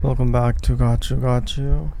Welcome back to Got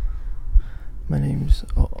You. My name's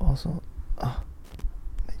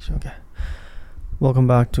okay. Welcome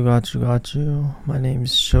back to Got You. My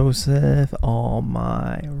name's Joseph. On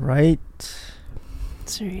my right,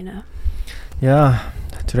 Serena. Yeah,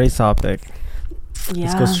 today's topic. Yeah.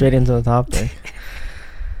 Let's go straight into the topic.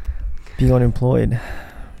 Being unemployed.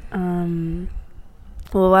 Well,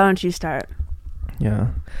 why don't you start? Yeah.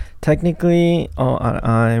 Technically,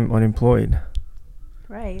 I'm unemployed.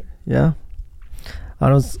 Right. Yeah.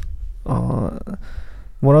 I was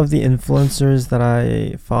one of the influencers that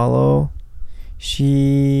I follow.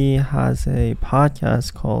 She has a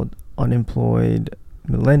podcast called Unemployed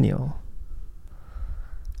Millennial.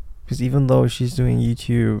 Because even though she's doing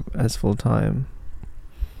YouTube as full time,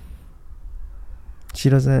 she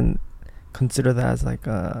doesn't consider that as like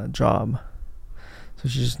a job. So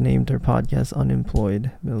she just named her podcast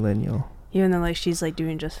Unemployed Millennial. Even though like she's like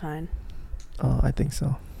doing just fine. I think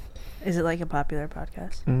so. Is it like a popular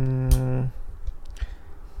podcast?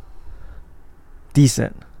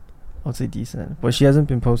 Decent. I would say decent. But she hasn't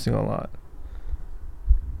been posting a lot.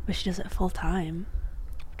 But she does it full time.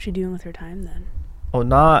 What's she doing with her time then? Oh,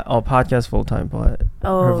 not podcast full time, but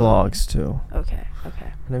her vlogs too. Okay. Her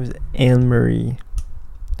name is Anne Marie.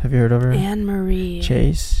 Have you heard of her? Anne Marie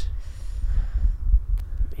Chase.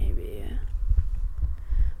 Maybe.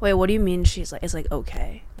 Wait, what do you mean she's like? It's like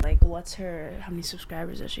okay. Like, what's her? How many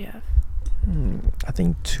subscribers does she have? I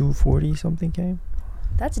think 240 something K.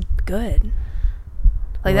 That's good.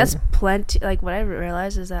 Like that's plenty. Like what I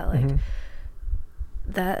realized is that like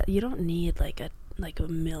that you don't need like a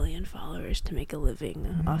million followers to make a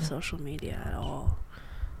living off social media at all.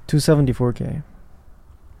 274K.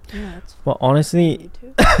 Yeah, that's. Well, honestly,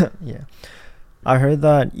 yeah, I heard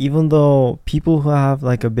that even though people who have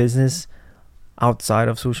like a business outside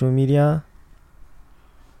of social media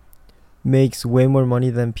makes way more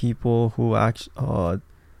money than people who actually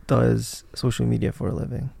does social media for a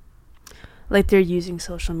living. Like they're using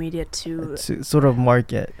social media to sort of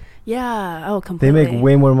market. Yeah. Oh, completely. They make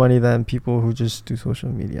way more money than people who just do social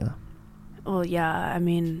media. Well, yeah. I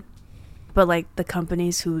mean, but like the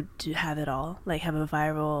companies who do have it all, like have a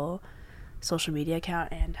viral social media account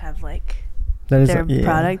and have like their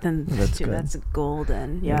product, and that's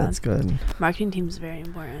golden. Yeah, that's good. Marketing team is very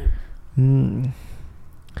important.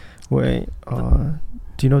 Wait, do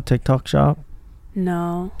you know TikTok Shop?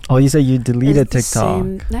 No. Oh, you said you deleted TikTok.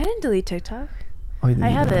 I didn't delete TikTok. Oh, you didn't? I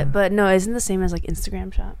have it, but no, isn't the same as like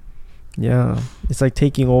Instagram Shop. Yeah, it's like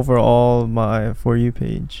taking over all my For You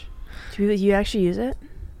page. Do you actually use it?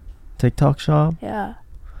 TikTok Shop? Yeah.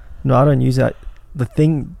 No, I don't use that. The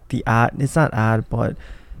ad, it's not ad, but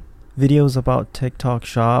videos about TikTok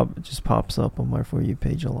Shop just pops up on my For You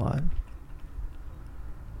page a lot.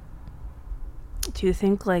 Do you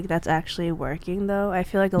think like that's actually working though? I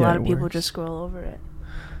feel like a lot of people just scroll over it.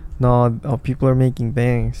 No, people are making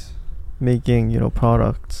banks, making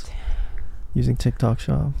products using TikTok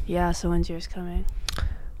Shop. Yeah, so when's yours coming?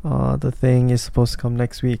 The thing is supposed to come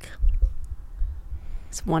next week.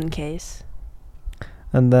 It's one case.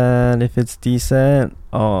 And then if it's decent,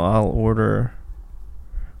 I'll order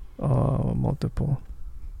multiple.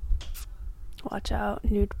 Watch out,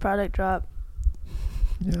 new product drop.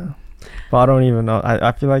 Yeah. But I don't even know.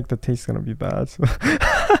 I feel like the taste's gonna be bad. So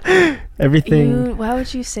everything. Why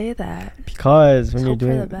would you say that? Because when you're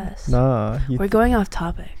doing for the best. Nah. We're going off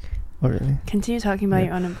topic. Oh really? Continue talking about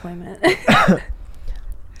your unemployment.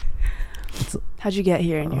 How'd you get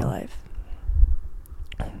here in your life?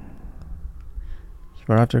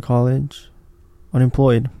 Right after college,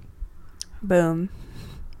 unemployed. Boom.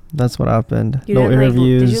 That's what happened. No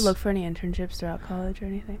interviews. Did you look for any internships throughout college or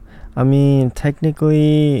anything? I mean,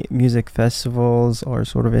 technically, music festivals are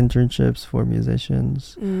sort of internships for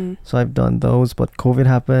musicians. So I've done those, but COVID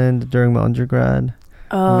happened during my undergrad.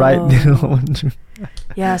 Oh. Right middle undergrad.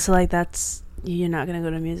 Yeah, so like you're not going to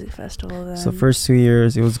go to a music festival then? So first 2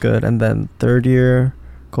 years, it was good. And then third year,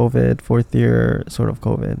 COVID. Fourth year, sort of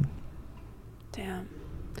COVID. Damn.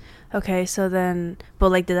 Okay, so then,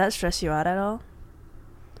 but like, did that stress you out at all?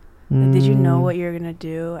 Like, did you know what you're gonna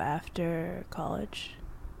do after college?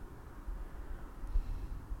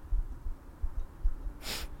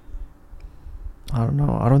 I don't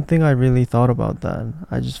know. I don't think I really thought about that.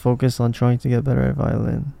 I just focused on trying to get better at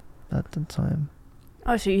violin at the time.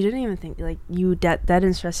 Oh, so you didn't even think like that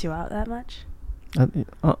didn't stress you out that much? I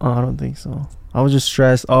don't think so. I was just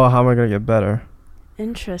stressed. Oh, how am I gonna get better?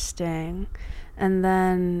 Interesting. And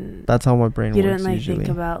then that's how my brain works. You didn't usually think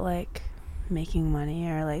about like making money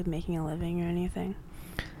or like making a living or anything?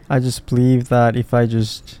 I just believe that if I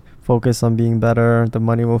just focus on being better, the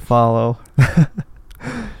money will follow.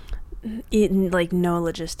 like no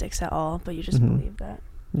logistics at all, but you just believe that.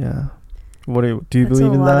 Yeah. What do you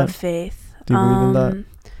believe in that? That's a lot of faith. Do you believe in that?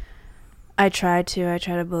 I try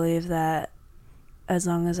to believe that as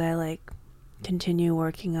long as I like continue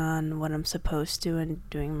working on what I'm supposed to and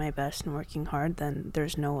doing my best and working hard, then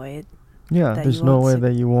there's no way. Yeah, there's no way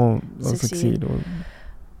that you won't succeed.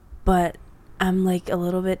 But I'm like a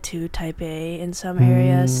little bit too type A in some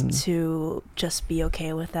areas to just be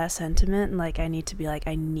okay with that sentiment. Like I need to be like,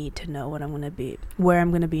 I need to know what I'm going to be, where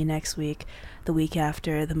I'm going to be next week, the week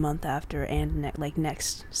after, the month after, and like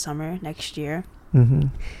next summer, next year.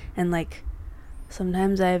 And like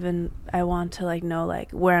sometimes I want to like know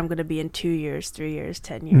like where I'm going to be in 2 years, 3 years,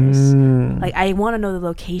 10 years. Like I want to know the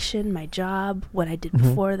location, my job, what I did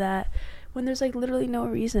before that, when there's like literally no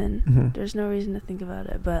reason. There's no reason to think about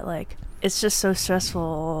it, but like it's just so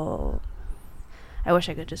stressful. I wish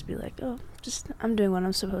I could just be like, oh, just I'm doing what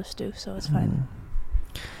I'm supposed to, so it's fine.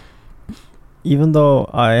 Even though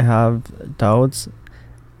I have doubts,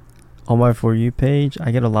 on my For You page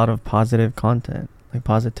I get a lot of positive content, like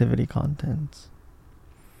positivity contents.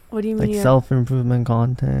 What do you mean? Like self-improvement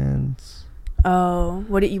contents. Oh,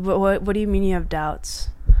 what do you mean you have doubts?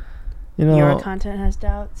 You know, your content has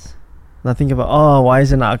doubts? I think about, oh, why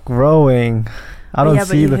is it not growing? I don't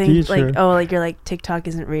see the future. Like, oh, like you're like, TikTok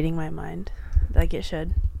isn't reading my mind like it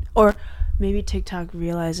should. Or maybe TikTok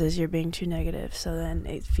realizes you're being too negative, so then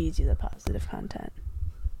it feeds you the positive content.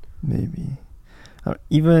 Maybe.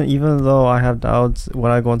 Even though I have doubts,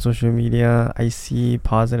 when I go on social media, I see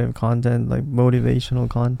positive content, like motivational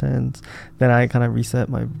content, then I kind of reset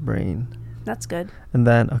my brain. That's good. And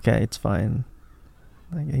then, okay, it's fine.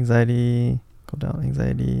 Like anxiety, go down,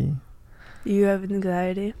 anxiety. You have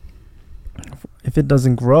anxiety? If it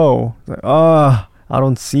doesn't grow, like, I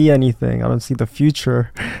don't see anything. I don't see the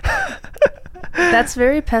future. That's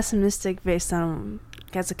very pessimistic based on,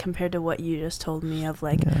 as compared to what you just told me of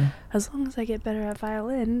like, as long as I get better at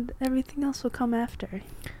violin, everything else will come after.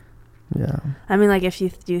 Yeah. I mean, like,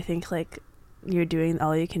 do you think like you're doing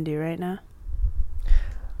all you can do right now?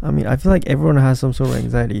 I mean, I feel like everyone has some sort of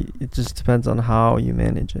anxiety. It just depends on how you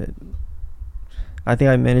manage it. I think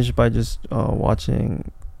I managed by just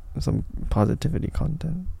watching some positivity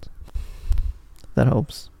content. That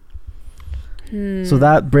helps. So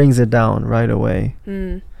that brings it down right away.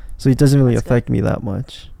 So it doesn't really affect me that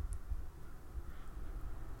much.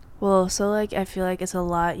 Well, so like I feel like it's a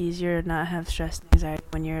lot easier to not have stress and anxiety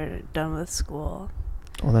when you're done with school.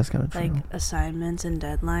 Oh, that's kind of true. Like assignments and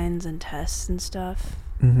deadlines and tests and stuff.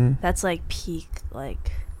 That's like peak,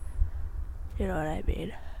 like, you know what I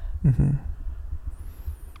mean.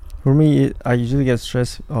 For me, I usually get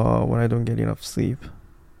stressed when I don't get enough sleep.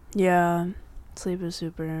 Yeah, sleep is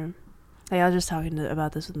super. Like I was just talking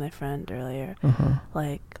about this with my friend earlier.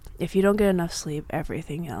 Like if you don't get enough sleep,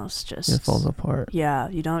 everything else just it falls apart. Yeah,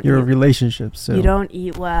 you don't. Your relationships. You don't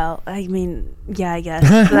eat well. I mean, yeah, I guess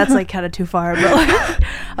that's like kind of too far. But like,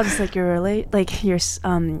 I was just like your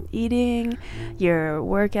eating, your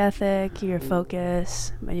work ethic, your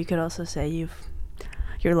focus. But you could also say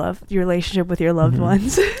your relationship with your loved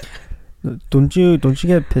ones. Don't you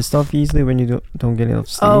get pissed off easily when you don't get enough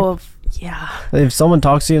sleep? Oh, yeah. If someone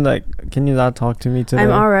talks to you like, can you not talk to me today?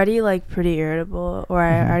 I'm already like pretty irritable, or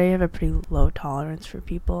I already have a pretty low tolerance for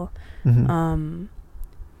people.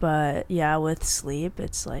 But yeah, with sleep,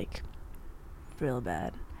 it's like real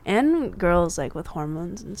bad. And girls like with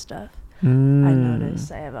hormones and stuff, I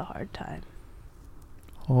notice I have a hard time.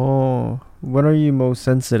 Oh, when are you most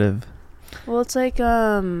sensitive? Well, it's like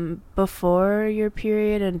before your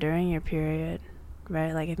period and during your period,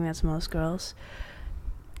 right? Like I think that's most girls.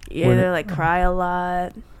 You either like cry a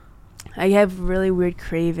lot. I have really weird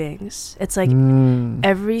cravings. It's like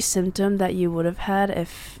every symptom that you would have had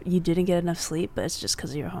if you didn't get enough sleep, but it's just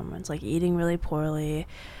because of your hormones. Like eating really poorly,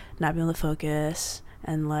 not being able to focus,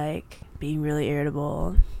 and like being really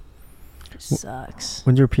irritable. It sucks.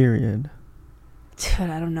 When's your period? Dude,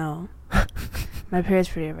 I don't know. My period's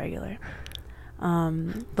pretty irregular.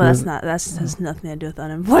 But that has nothing to do with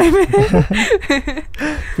unemployment.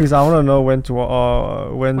 Because I want to know when to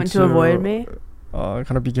avoid me.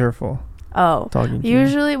 Kind of be careful. Oh, talking to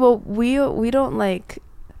usually, well, we don't like.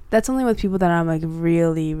 That's only with people that I'm like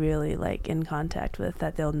really, really like in contact with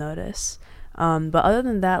that they'll notice. But other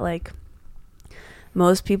than that, like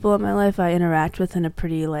most people in my life, I interact with in a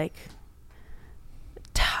pretty like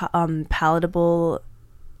palatable.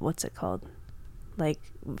 What's it called? Like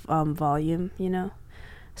volume, you know.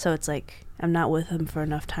 So it's like I'm not with them for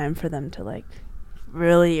enough time for them to like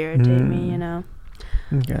really irritate me, you know.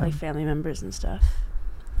 Okay. Like family members and stuff.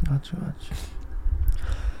 Gotcha.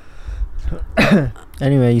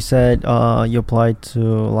 Anyway, you said you applied to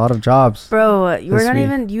a lot of jobs. Bro, you're this not week.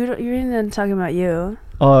 even you're even talking about you.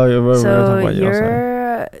 Oh, we're So talking about you. I'm sorry.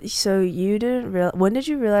 so you didn't real. When did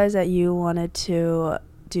you realize that you wanted to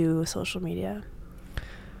do social media?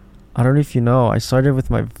 I don't know if you know. I started with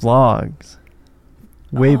my vlogs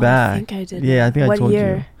way back. I think I did. Yeah, I think what I told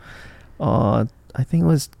year? you. I think it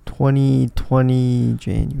was 2020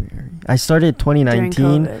 January. I started During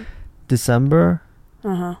 2019 COVID. December,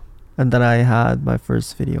 Uh-huh. and then I had my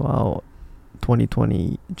first video out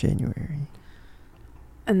 2020 January.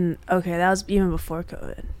 And okay, that was even before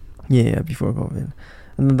COVID. Yeah, before COVID.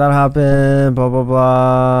 And then that happened, blah, blah,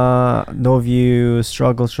 blah. No views,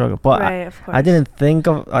 struggle. But Right, of course. I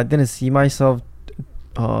didn't see myself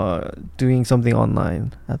doing something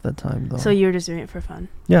online at that time, though. So you were just doing it for fun.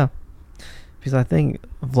 Yeah. Because I think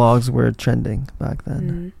vlogs were trending back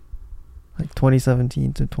then. Like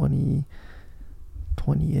 2017 to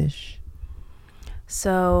 2020-ish.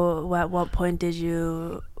 So at what point did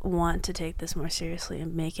you want to take this more seriously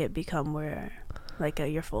and make it become your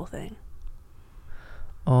full thing?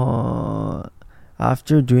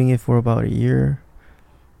 After doing it for about a year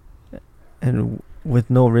and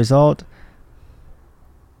with no result,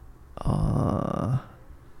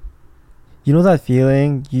 you know that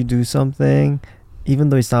feeling you do something, even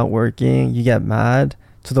though it's not working, you get mad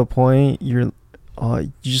to the point you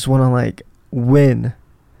just want to like win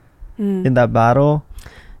in that battle.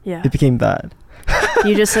 Yeah. It became that.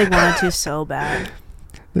 You just like wanted to so bad.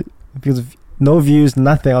 Because of no views,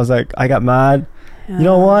 nothing. I was like, I got mad. You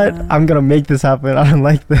know what? I'm gonna make this happen. I don't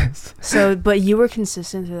like this. So, but you were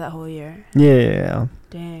consistent through that whole year. Yeah.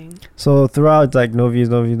 Dang. So throughout, it's like no views,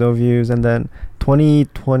 and then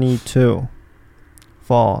 2022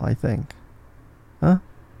 fall, I think. Huh?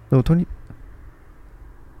 No,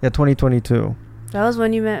 2022. That was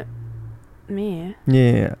when you met me.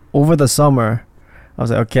 Yeah. Over the summer, I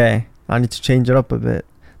was like, okay, I need to change it up a bit.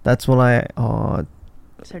 That's when I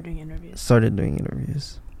started doing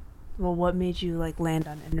interviews. Well, what made you like land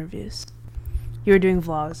on interviews? You were doing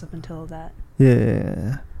vlogs up until that.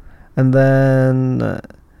 Yeah. And then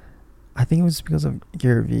I think it was because of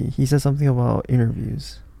Gary Vee. He said something about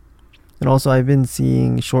interviews. And also I've been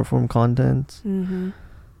seeing short form content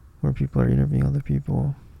where people are interviewing other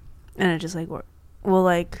people. And it just like but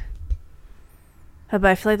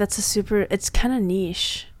I feel like that's it's kind of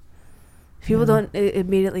niche. People don't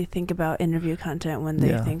immediately think about interview content when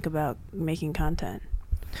they think about making content.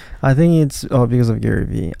 I think it's because of Gary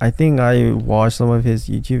Vee. I think I watched some of his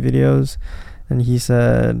YouTube videos, and he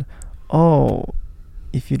said,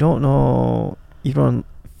 if you don't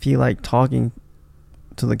feel like talking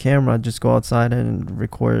to the camera, just go outside and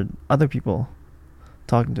record other people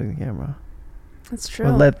talking to the camera. That's true.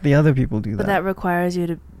 Or let the other people do that. But that requires you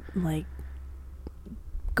to like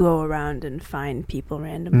go around and find people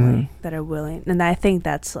randomly that are willing. And I think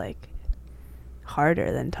that's like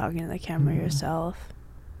harder than talking to the camera yourself.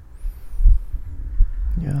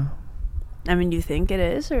 Yeah. I mean, do you think it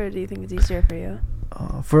is, or do you think it's easier for you?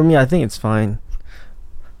 For me, I think it's fine.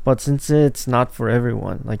 But since it's not for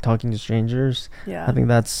everyone, like talking to strangers, I think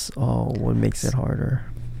that's what makes it harder.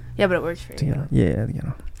 Yeah, but it works for you. Yeah.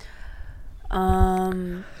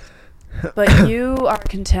 But you are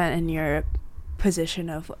content in your position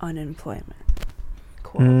of unemployment.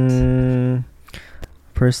 Quote.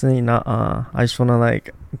 Personally, I just want to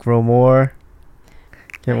like grow more,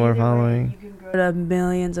 get more following. You can grow to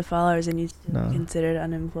millions of followers and you still be considered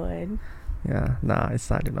unemployed. Yeah, it's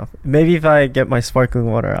not enough. Maybe if I get my sparkling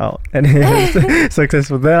water out and it's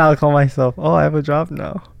successful, then I'll call myself, I have a job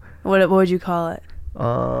now. What would you call it?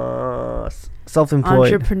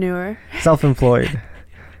 Self-employed. Entrepreneur. Self-employed.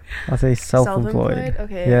 I'll say self-employed.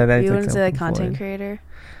 Okay. Yeah, that's you like wouldn't say like content creator?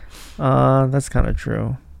 That's kind of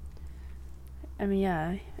true. I mean,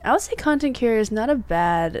 yeah. I would say content creator is not a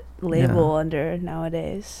bad label under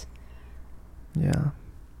nowadays. Yeah.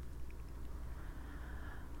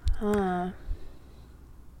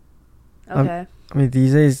 Okay. I mean,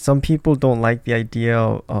 these days, some people don't like the idea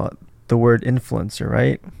of the word influencer,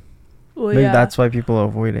 right? Well, Maybe that's why people are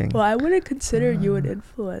avoiding. Well, I wouldn't consider you an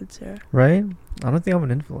influencer. Right? I don't think I'm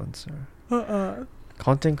an influencer.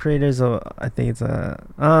 Content creators, I think it's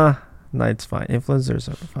no, it's fine. Influencers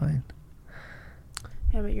are fine.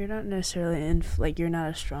 Yeah, but you're not necessarily you're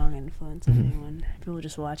not a strong influence on anyone. People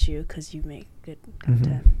just watch you because you make good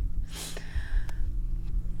content.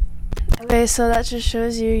 Okay, so that just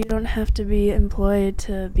shows you don't have to be employed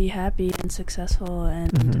to be happy and successful,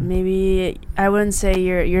 and maybe I wouldn't say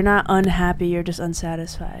you're not unhappy, you're just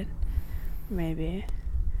unsatisfied. Maybe.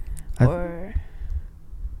 Or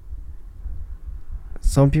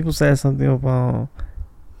some people say something about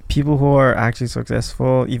people who are actually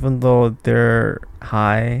successful, even though they're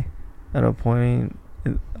high at a point,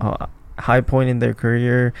 high point in their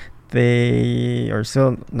career, they are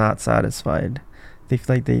still not satisfied. They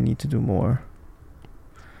feel like they need to do more.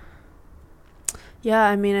 Yeah,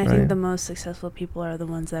 I mean, I Right. think the most successful people are the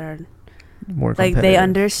ones that are More like, competitive. they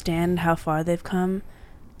understand how far they've come,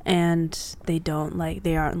 and they aren't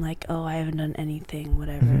like, oh, I haven't done anything,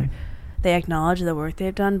 whatever. Mhm. They acknowledge the work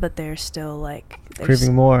they've done, but they're still like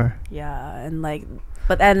Craving more. Yeah, and like,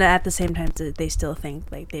 and at the same time, they still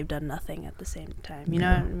think like they've done nothing at the same time. You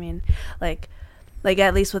know what I mean? Like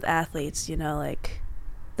at least with athletes, you know, like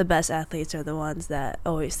the best athletes are the ones that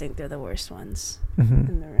always think they're the worst ones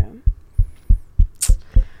in the room.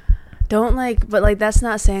 Don't but like that's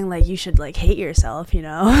not saying like you should like hate yourself, you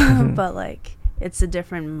know, but like it's a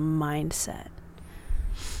different mindset.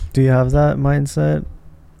 Do you have that mindset,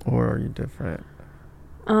 or are you different?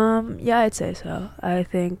 Yeah, I'd say so. I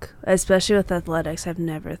think, especially with athletics, I've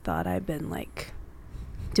never thought I've been like,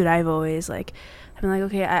 dude, I've always like, I'm like,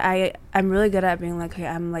 okay, I'm really good at being like, okay,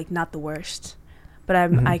 I'm like not the worst, but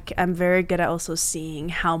I'm very good at also seeing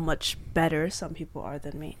how much better some people are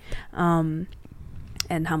than me,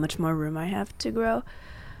 and how much more room I have to grow.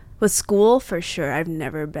 With school, for sure, I've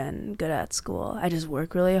never been good at school. I just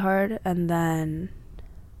work really hard, and then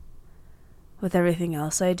with everything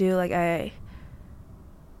else I do, like I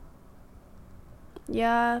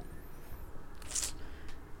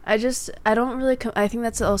don't really I think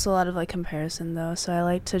that's also a lot of like comparison though, so I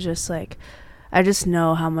like to just like I just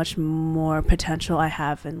know how much more potential I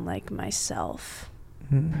have in like myself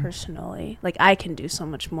personally. Like I can do so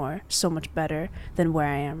much more, so much better than where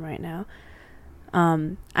I am right now.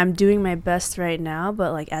 I'm doing my best right now,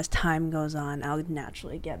 but like as time goes on, I'll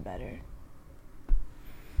naturally get better.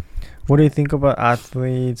 What do you think about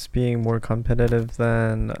athletes being more competitive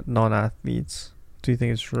than non-athletes? Do you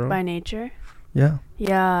think it's true? By nature? Yeah.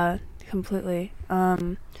 Yeah, completely.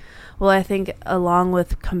 Well, I think along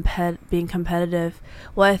with being competitive,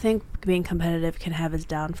 I think being competitive can have its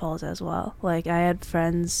downfalls as well. Like I had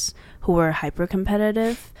friends who were hyper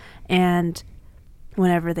competitive, and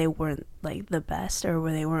whenever they weren't like the best or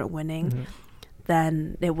where they weren't winning,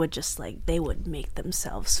 then it would just like they would make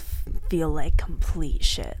themselves feel like complete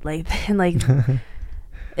shit. Like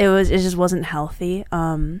it just wasn't healthy.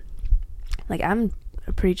 Like I'm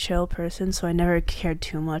a pretty chill person, so I never cared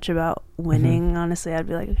too much about winning. Honestly, I'd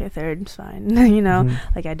be like, okay, third's fine. You know,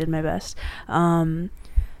 like I did my best. And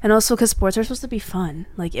also because sports are supposed to be fun.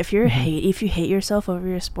 Like if you hate yourself over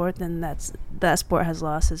your sport, then that sport has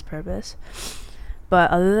lost its purpose. But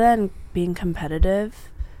other than being competitive,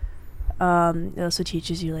 it also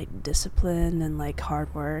teaches you like discipline and like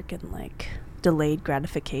hard work and like delayed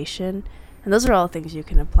gratification, and those are all things you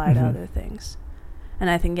can apply to other things. And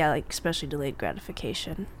I think like especially delayed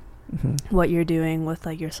gratification, what you're doing with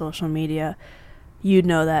like your social media, you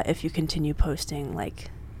know that if you continue posting, like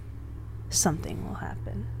something will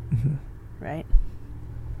happen, right?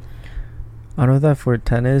 I know that for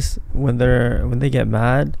tennis, when they get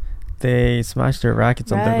mad, they smash their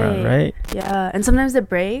rackets on the ground, right? Yeah, and sometimes it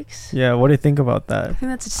breaks. Yeah, what do you think about that? I think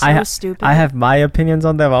that's so stupid. I have my opinions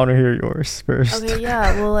on that, but I want to hear yours first. Okay,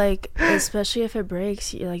 yeah, well, like, especially if it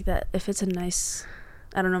breaks, you like that, if it's a nice,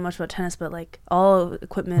 I don't know much about tennis, but like all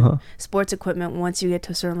equipment, sports equipment, once you get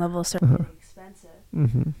to a certain level, starts getting expensive.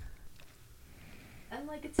 And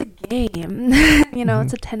like, it's a game, you know,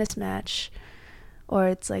 it's a tennis match, or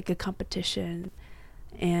it's like a competition,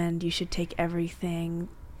 and you should take everything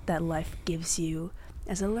that life gives you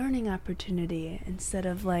as a learning opportunity instead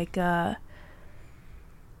of like a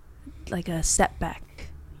setback,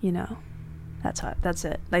 you know. That's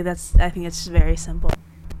it. Like I think it's very simple.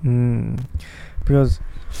 Because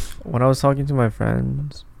when I was talking to my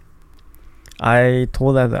friends, I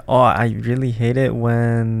told them that I really hate it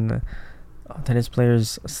when tennis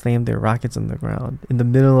players slam their rackets on the ground in the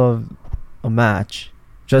middle of a match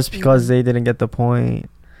just because they didn't get the point.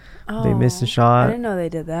 They missed a shot. I didn't know they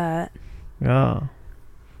did that. Yeah.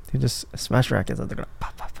 They just smash rackets on the ground.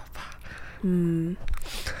 Pa, pa, pa, pa.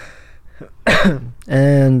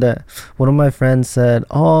 And one of my friends said,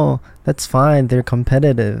 that's fine. They're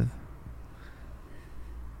competitive.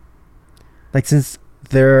 Like, since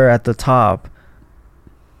they're at the top,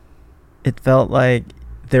 it felt like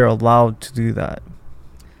they're allowed to do that.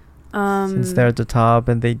 Since they're at the top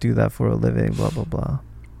and they do that for a living, blah, blah, blah.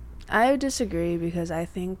 I would disagree because I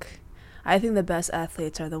think the best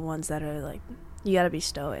athletes are the ones that are like, you gotta be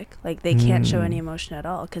stoic. Like they can't show any emotion at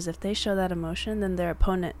all, because if they show that emotion, then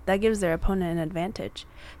that gives their opponent an advantage,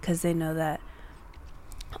 because they know that,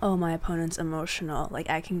 my opponent's emotional, like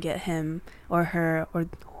I can get him or her or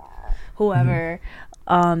whoever,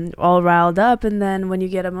 all riled up, and then when you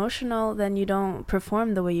get emotional, then you don't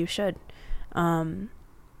perform the way you should.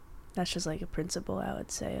 That's just like a principle, I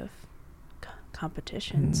would say, of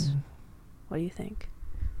competitions. What do you think?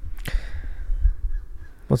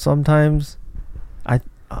 But sometimes, I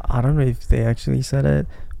don't know if they actually said it.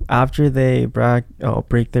 After they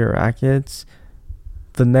break their rackets,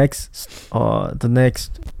 the next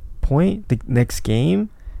point, the next game,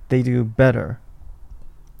 they do better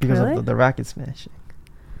because Really? of the racket smashing.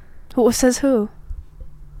 Who says who?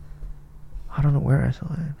 I don't know where I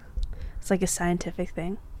saw it. It's like a scientific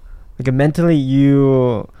thing. Like mentally,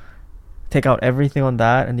 you take out everything on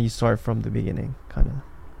that and you start from the beginning, kind of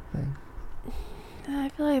thing. I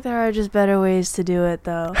feel like there are just better ways to do it,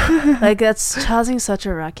 though. Like, that's causing such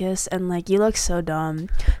a ruckus, and like, you look so dumb.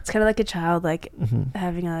 It's kind of like a child, like,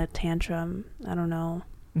 having a tantrum. I don't know.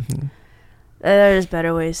 There's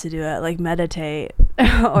better ways to do it, like meditate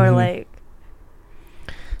or like.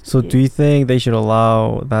 So, do you think they should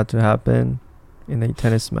allow that to happen in a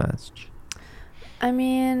tennis match? I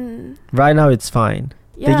mean, right now it's fine.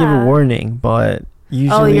 Yeah. They give a warning, but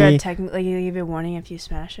usually. Oh, technically you give a warning if you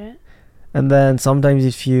smash it. And then sometimes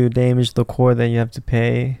if you damage the core, then you have to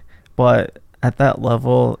pay. But at that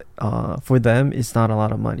level, for them, it's not a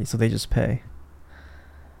lot of money, so they just pay.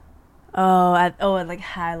 At like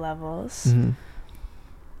high levels.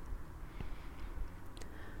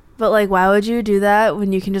 But like, why would you do that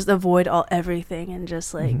when you can just avoid everything and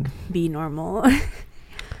just like be normal?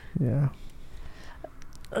 Yeah.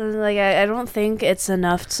 Like, I don't think it's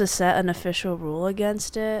enough to set an official rule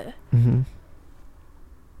against it.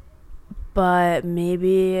 But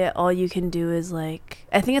maybe all you can do is like,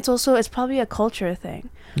 I think it's probably a culture thing.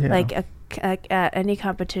 Yeah. Like at any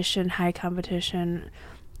competition, high competition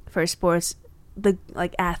for sports, the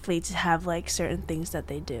like athletes have like certain things that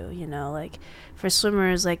they do, you know, like for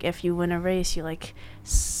swimmers, like if you win a race, you like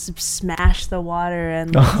smash the water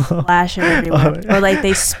and like, splash it everywhere. Or like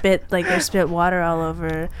they spit water all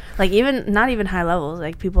over, like not even high levels,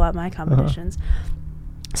 like people at my competitions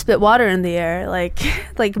spit water in the air like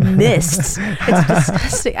mists. It's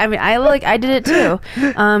disgusting. I mean, I did it too,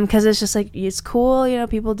 because it's just like, it's cool, you know,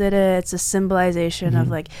 people did it. It's a symbolization of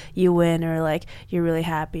like you win or like you're really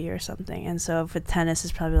happy or something. And so for tennis,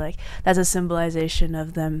 it's probably like that's a symbolization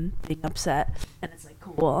of them being upset, and it's like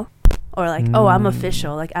cool, or like oh, I'm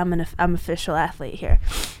official, like I'm official athlete here.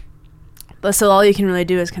 But so all you can really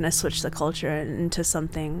do is kind of switch the culture into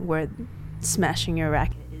something where smashing your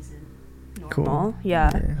racket cool.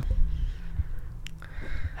 Yeah.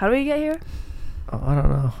 How do we get here? I don't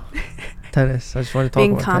know. Tennis. I just want to talk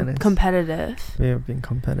about tennis. Competitive. Yeah, being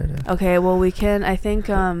competitive. Okay, well we can, I think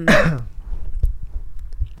well,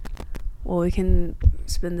 we can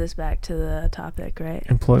spin this back to the topic, right?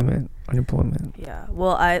 Unemployment. Yeah.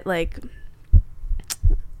 Well,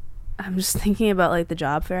 I'm just thinking about like the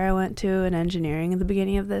job fair I went to in engineering at the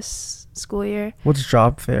beginning of this school year. What's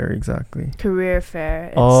job fair exactly? Career fair.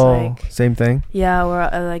 It's like same thing? Yeah, where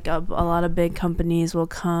like a lot of big companies will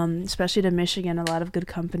come, especially to Michigan. A lot of good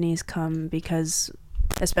companies come because,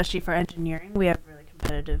 especially for engineering, we have really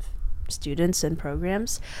competitive students and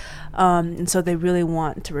programs, and so they really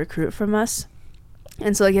want to recruit from us.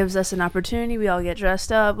 And so it gives us an opportunity. We all get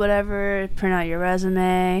dressed up, whatever, print out your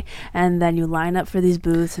resume, and then you line up for these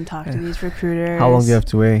booths and talk to these recruiters. How long do you have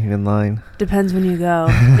to wait in line? Depends when you go.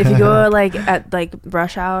 If you go like at like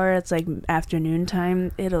rush hour, it's like afternoon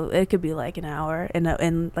time. It could be like an hour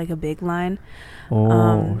in like a big line.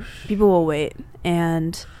 People will wait,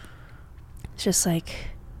 and it's just like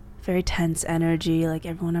very tense energy. Like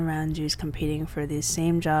everyone around you is competing for these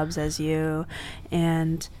same jobs as you,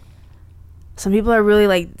 and some people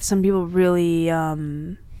really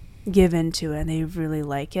give into it and they really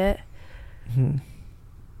like it.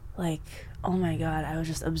 Like, oh my god, I was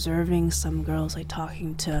just observing some girls like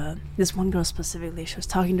talking to this one girl specifically. She was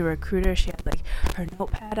talking to a recruiter. She had like her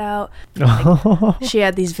notepad out, like, she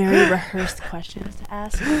had these very rehearsed questions to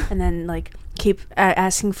ask, and then like keep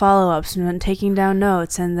asking follow-ups and then taking down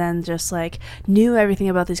notes, and then just like knew everything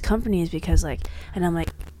about these companies because like, and I'm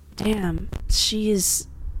like, damn, she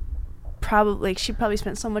probably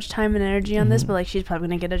spent so much time and energy on this, but like she's probably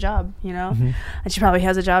gonna get a job, you know, and she probably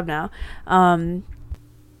has a job now, and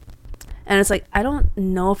it's like, I don't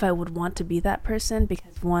know if I would want to be that person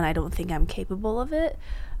because one, I don't think I'm capable of it,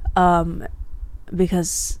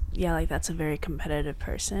 because yeah, like that's a very competitive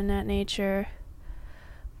person at nature,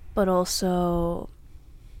 but also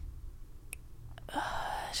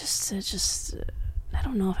just I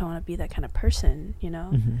don't know if I want to be that kind of person, you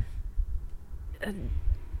know.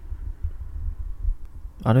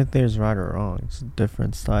 I don't think there's right or wrong. It's a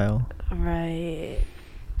different style. Right.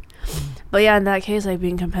 But yeah, in that case, like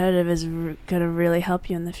being competitive is gonna really help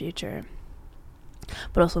you in the future.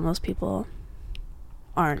 But also, most people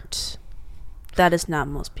aren't. That is not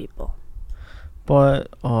most people. But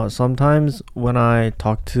sometimes when I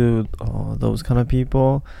talk to those kind of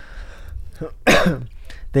people,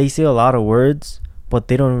 they say a lot of words, but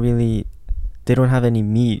they don't have any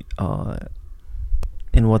meat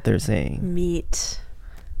in what they're saying. Meat.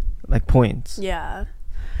 Like points. Yeah.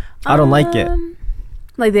 I don't like it.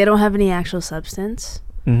 Like they don't have any actual substance.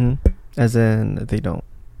 As in they don't.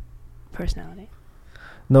 Personality.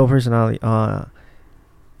 No personality.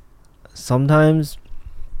 Sometimes.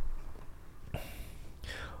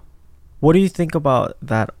 What do you think about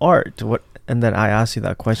that art? And then I asked you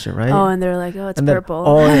that question, right? Oh, and they're like, oh, it's and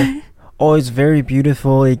purple. Then, it's very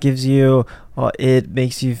beautiful. It gives you, it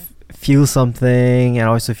makes you feel something, and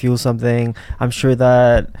I also feel something. I'm sure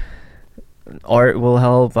that art will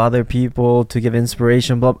help other people to give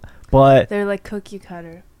inspiration, but they're like cookie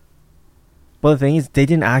cutter. But the thing is, they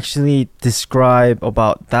didn't actually describe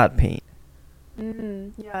about that paint.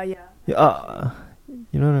 Yeah. You know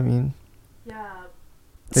what I mean? Yeah.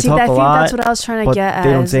 They See, talk I a think lot, that's what I was trying to get at.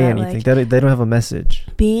 They don't say that, anything. Like, they don't have a message.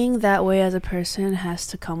 Being that way as a person has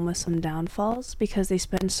to come with some downfalls because they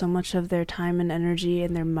spend so much of their time and energy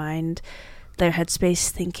and their mind, their headspace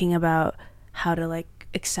thinking about how to like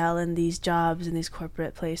excel in these jobs in these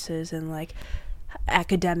corporate places and like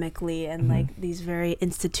academically and like these very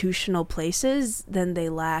institutional places. Then they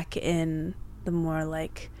lack in the more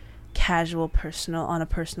like casual, personal, on a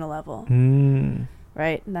personal level.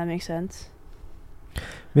 Right? That makes sense.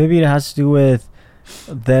 Maybe it has to do with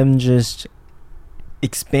them just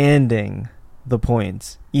expanding the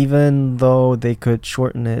points, even though they could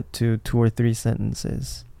shorten it to 2 or 3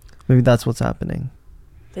 sentences. Maybe that's what's happening.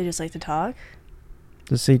 They just like to talk?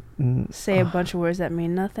 Just say a bunch of words that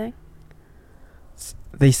mean nothing?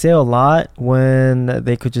 They say a lot when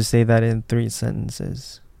they could just say that in 3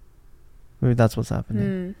 sentences. Maybe that's what's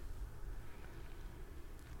happening.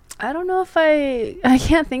 I don't know if I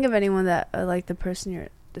can't think of anyone that like the person you're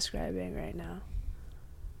describing right now.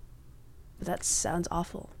 But that sounds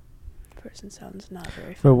awful. The person sounds not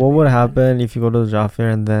very fun. But what would happen if you go to the job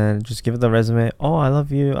fair and then just give it the resume? Oh, I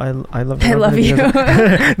love you. I love you. I love you.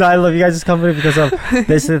 No, I love you guys' company because of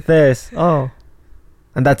this and this. Oh.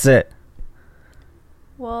 And that's it.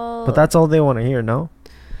 Well, but that's all they want to hear, no?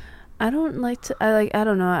 I don't like to I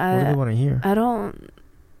don't know. What do they want to hear?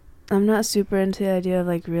 I'm not super into the idea of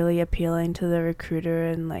like really appealing to the recruiter,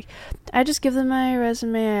 and like I just give them my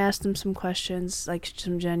resume, I ask them some questions, like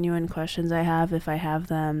some genuine questions I have if I have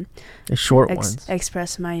them. The short ones.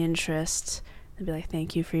 Express my interest and be like,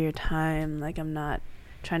 thank you for your time. Like I'm not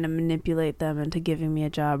trying to manipulate them into giving me a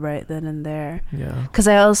job right then and there. Yeah. Because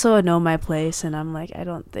I also know my place, and I'm like, I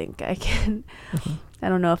don't think I can. I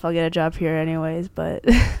don't know if I'll get a job here anyways, but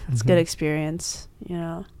it's good experience, you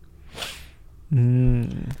know.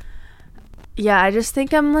 Yeah, I just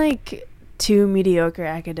think I'm like too mediocre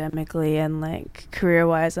academically, and like career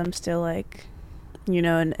wise I'm still like, you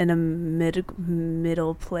know, in a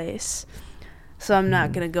middle place. So I'm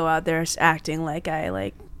not gonna go out there acting like I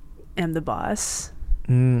like am the boss.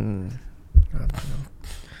 I don't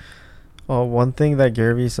know. One thing that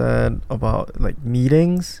Gary said about like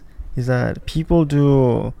meetings is that people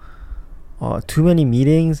do too many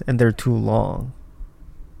meetings and they're too long.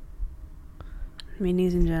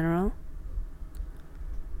 Meetings in general?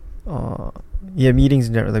 Yeah, meetings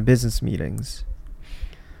in general, like business meetings.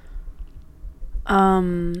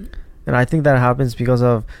 And I think that happens because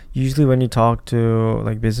of usually when you talk to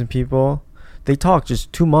like business people, they talk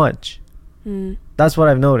just too much. That's what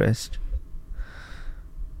I've noticed.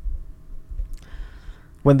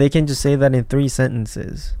 When they can just say that in 3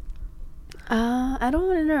 sentences. I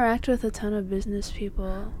don't interact with a ton of business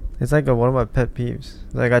people. It's like one of my pet peeves.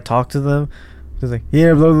 Like I talk to them, it's like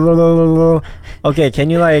here, blah blah blah blah blah. Okay, can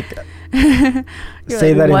you like say like,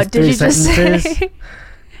 that what in did 3 you sentences? Just say?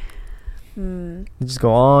 You just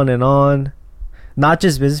go on and on. Not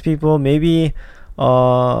just business people, maybe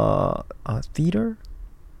theater.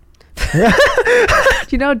 Do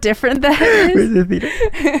you know how different that is?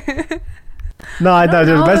 Theater. No, I know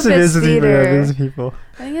just business people.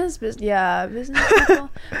 I think it's business people.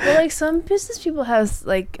 But like some business people have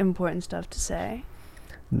like important stuff to say.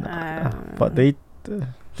 But they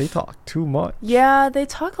talk too much. Yeah, they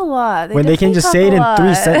talk a lot. When they can just say it in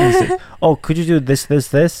 3 sentences. Oh, could you do this?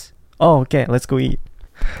 Oh, okay, let's go eat.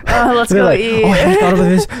 Let's go eat. Oh, I thought about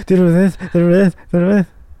this.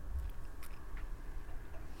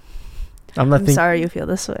 I'm sorry you feel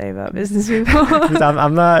this way about business people.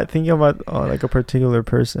 I'm not thinking about like a particular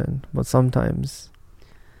person, but sometimes.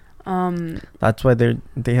 That's why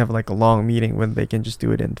they have like a long meeting when they can just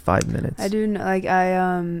do it in 5 minutes. I do like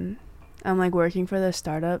I'm like working for this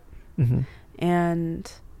startup,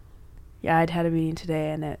 and yeah, I'd had a meeting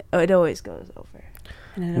today, and it always goes over.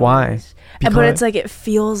 And Why? But it's like it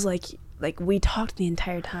feels like we talked the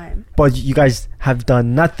entire time. But you guys have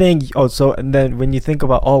done nothing. Oh, so and then when you think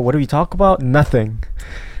about, oh, what do we talk about? Nothing.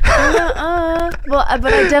 Well,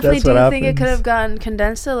 but I definitely do think it could have gotten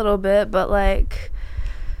condensed a little bit. But like,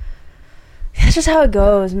 that's just how it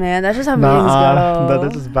goes, man. That's just how meetings go.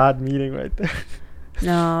 That's just bad meeting right there.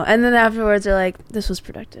 No, and then afterwards they're like, "This was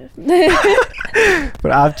productive."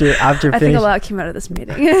 But after I think a lot came out of this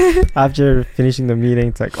meeting. After finishing the meeting,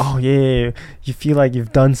 it's like, oh yeah, you feel like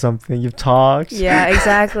you've done something, you've talked. Yeah,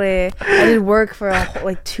 exactly. I did work for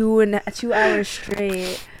like 2 hours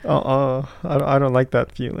straight. I don't like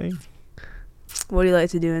that feeling. What do you like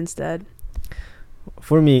to do instead?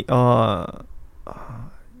 For me, when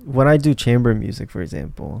I do chamber music, for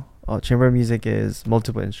example, chamber music is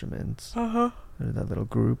multiple instruments. That little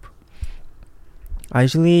group. I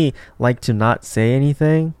usually like to not say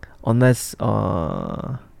anything unless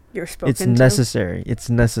you're spoken it's necessary. It's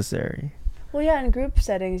necessary. Well, yeah, in group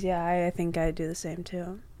settings, yeah, I think I do the same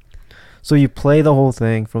too. So you play the whole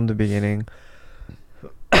thing from the beginning,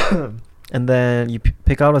 and then you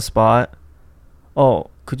pick out a spot. Oh,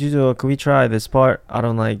 could we try this part? I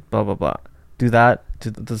don't like blah blah blah. Do that to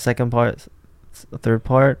the second part, the third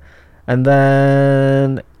part, and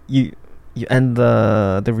then you end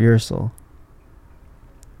the rehearsal.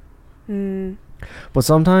 But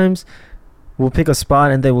sometimes we'll pick a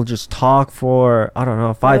spot and then we'll just talk for, I don't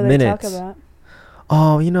know, 5 minutes. Talk about?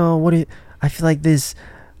 Oh, I feel like this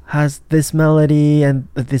has this melody and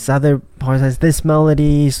this other part has this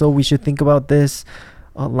melody, so we should think about this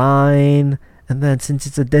line, and then since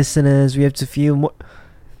it's a dissonance we have to feel more.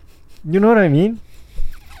 You know what I mean?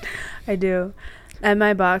 I do.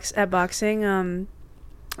 At boxing,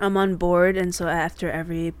 I'm on board, and so after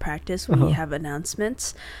every practice we have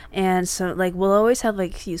announcements, and so like we'll always have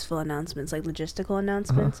like useful announcements, like logistical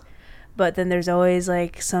announcements, but then there's always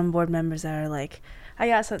like some board members that are like, I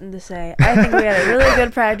got something to say. I think we had a really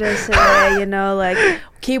good practice today, like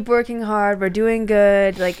keep working hard, we're doing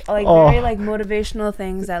good, like very like motivational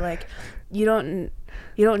things that like you don't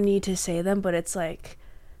need to say them, but it's like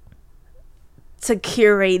to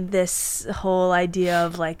curate this whole idea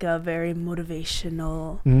of like a very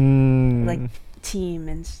motivtional like team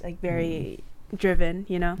and like very driven,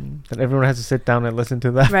 and everyone has to sit down and listen to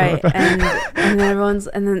that, right? and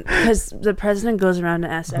then because the president goes around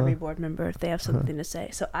and asks every board member if they have something to say,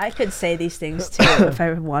 so I could say these things too if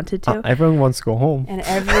I wanted to. Everyone wants to go home, and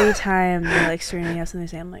every time they're like, Serena, you have something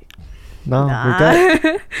to say, I'm like, no, we're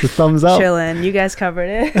good. The thumbs up, chilling, you guys covered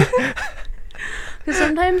it. Because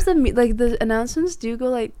sometimes the announcements do go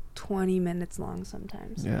like 20 minutes long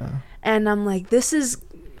sometimes. Yeah. And I'm like, this is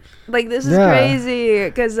crazy.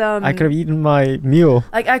 Because I could have eaten my meal.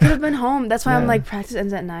 Like I could have been home. That's why I'm like, practice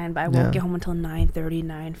ends at 9, but I won't get home until 9:30,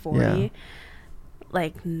 9:40. Yeah.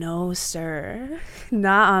 Like, no, sir.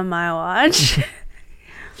 Not on my watch.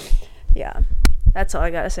 Yeah. That's all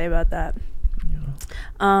I got to say about that.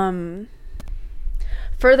 Yeah.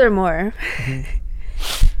 Furthermore,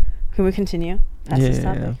 can we continue? That's this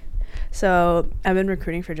topic. Yeah. So I've been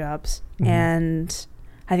recruiting for jobs, and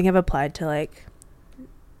I think I've applied to like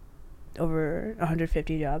over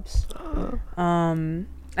 150 jobs. I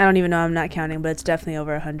don't even know, I'm not counting, but it's definitely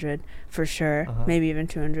over 100 for sure, maybe even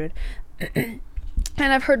 200. And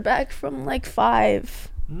I've heard back from like 5.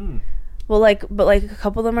 Well, but a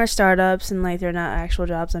couple of them are startups, and like they're not actual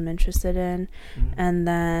jobs I'm interested in. And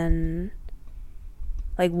then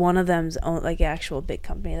like one of them's like an actual big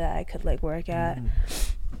company that I could like work at.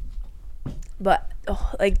 But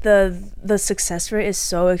like the success rate is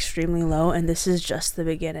so extremely low, and this is just the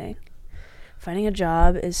beginning. Finding a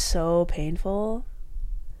job is so painful.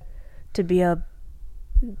 To be a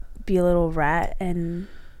little rat in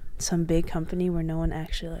some big company where no one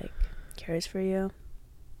actually like cares for you.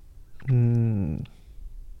 I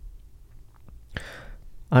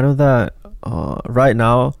know that right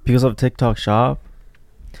now, because of TikTok Shop,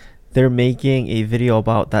 they're making a video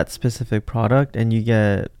about that specific product, and you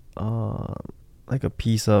get like a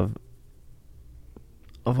piece of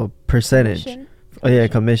a percentage. Commission? Oh yeah,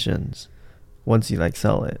 commissions once you like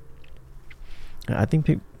sell it. I think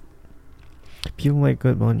people make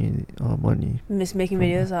good money. Making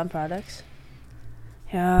videos on products.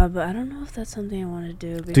 Yeah, but I don't know if that's something I want to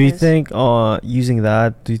do. Do you think using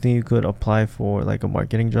that, do you think you could apply for like a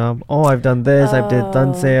marketing job? Oh, I've done this, I've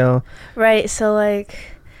done sale. Right, so like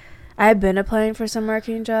I've been applying for some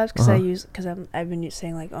marketing jobs because I've been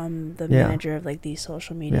saying like the manager of like these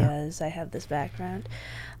social medias. I have this background,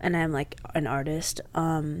 and I'm like an artist.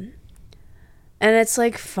 And it's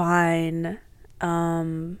like fine,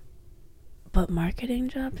 but marketing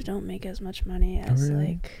jobs don't make as much money as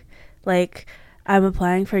like I'm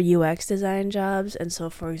applying for UX design jobs, and so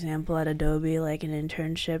for example at Adobe, like an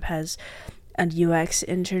internship has a UX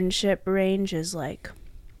internship range is like,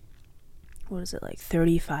 what is it, like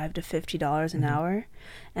 $35 to $50 an hour,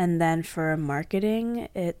 and then for marketing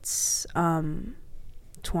it's $25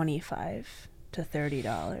 to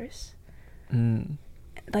 $30.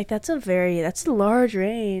 Like that's a large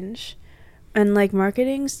range, and like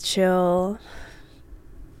marketing's chill,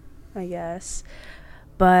 I guess,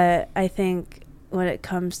 but I think when it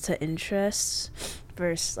comes to interests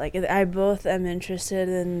versus like I both am interested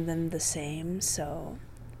in them the same, so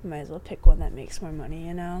might as well pick one that makes more money,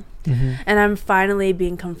 you know. And I'm finally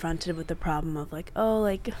being confronted with the problem of like, oh,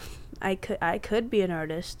 like I could be an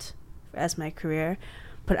artist as my career,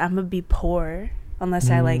 but I'm gonna be poor unless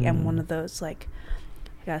I like am one of those like,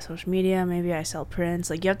 I got social media, maybe I sell prints.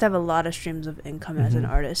 Like you have to have a lot of streams of income as an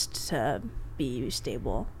artist to be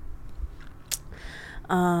stable.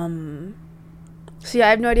 So yeah, I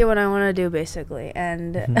have no idea what I want to do basically,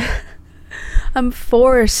 and I'm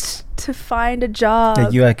forced to find a job.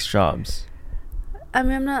 Like UX jobs. I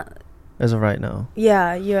mean, I'm not. As of right now.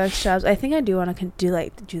 Yeah, UX jobs. I think I do want to do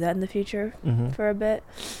that in the future for a bit.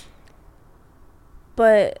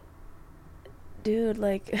 But, dude,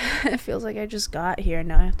 like, it feels like I just got here.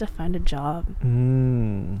 Now I have to find a job.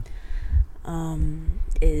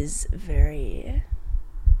 Is very.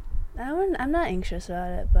 I'm not anxious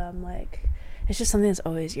about it, but I'm like, it's just something that's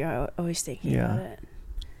always you're always thinking about it.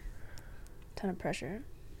 Ton of pressure.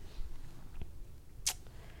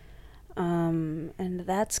 And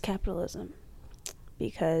that's capitalism,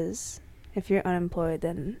 because if you're unemployed,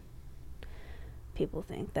 then people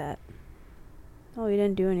think that, oh, you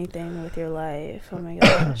didn't do anything with your life. Oh my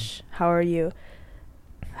gosh, how are you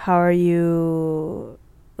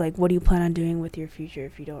like, what do you plan on doing with your future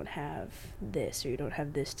if you don't have this, or you don't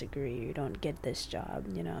have this degree, or you don't get this job,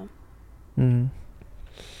 you know? And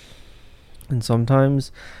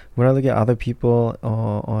sometimes when I look at other people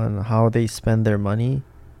on how they spend their money,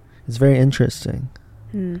 it's very interesting.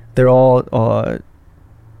 They're all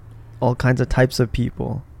kinds of types of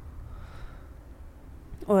people.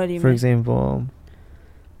 What do you mean? For example,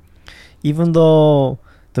 even though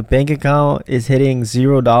the bank account is hitting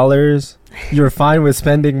 $0, you're fine with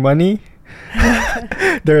spending money.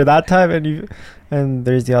 They're that type, and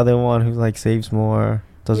there's the other one who like saves more,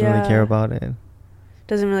 doesn't really care about it.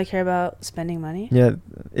 Doesn't really care about spending money. Yeah,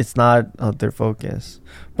 it's not their focus.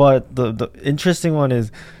 But the interesting one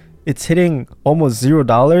is, it's hitting almost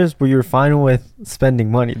 $0, but you're fine with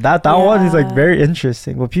spending money. That one is like very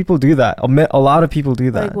interesting. But people do that. A lot of people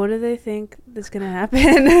do that. Like, what do they think is gonna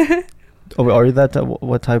happen? Oh, are you that?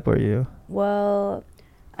 What type are you? Well,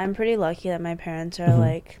 I'm pretty lucky that my parents are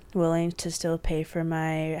like willing to still pay for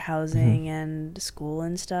my housing and school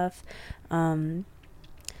and stuff, and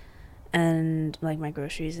like my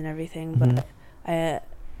groceries and everything. But I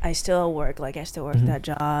still work. Like I still work that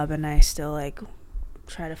job, and I still like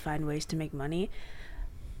try to find ways to make money.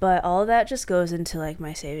 But all of that just goes into like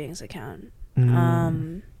my savings account.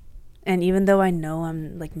 And even though I know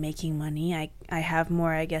I'm like making money, I have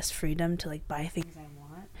more, I guess, freedom to like buy things I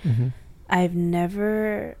want.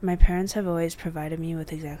 My parents have always provided me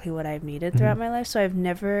with exactly what I've needed throughout my life, so I've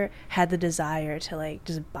never had the desire to like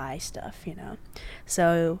just buy stuff, you know.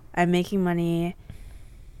 So I'm making money,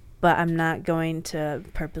 but I'm not going to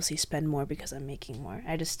purposely spend more because I'm making more.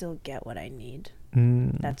 I just still get what I need.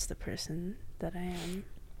 That's the person that I am.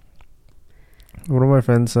 One of my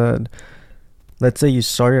friends said, let's say you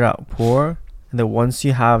started out poor, and then once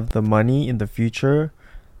you have the money in the future,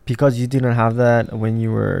 because you didn't have that when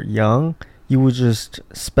you were young, you would just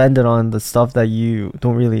spend it on the stuff that you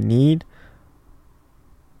don't really need.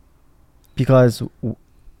 Because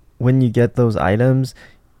when you get those items,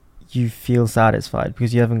 you feel satisfied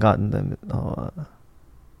because you haven't gotten them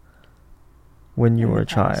when you were a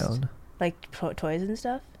child. Like toys and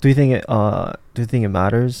stuff? Do you think it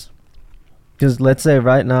matters? Because let's say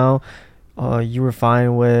right now, you were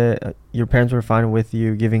fine with your parents were fine with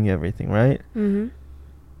you giving you everything, right?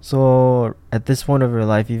 So at this point of your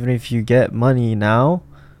life, even if you get money now,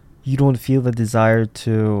 you don't feel the desire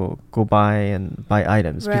to go buy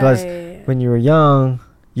items, because when you were young,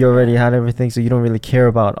 you already had everything, so you don't really care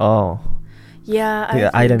about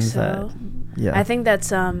the items so. I think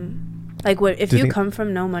that's like if you come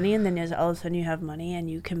from no money and then all of a sudden you have money and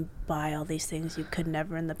you can buy all these things you could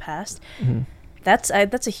never in the past. that's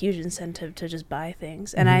a huge incentive to just buy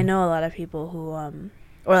things. And I know a lot of people who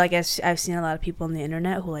or like I've seen a lot of people on the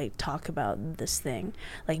internet who like talk about this thing,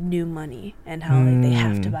 like new money, and how like they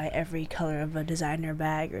have to buy every color of a designer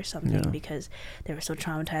bag or something because they were so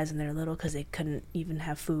traumatized when they were little because they couldn't even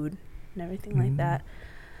have food and everything like that.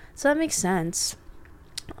 So that makes sense.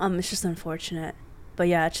 It's just unfortunate. But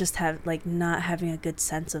yeah, it's just not having a good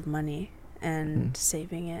sense of money and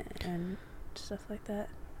saving it and stuff like that.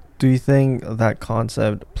 Do you think that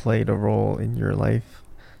concept played a role in your life?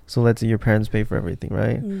 So let's say your parents pay for everything,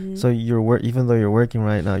 right? So even though you're working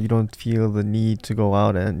right now, you don't feel the need to go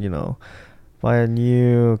out and, buy a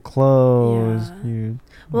new clothes.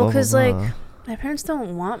 Well, because like my parents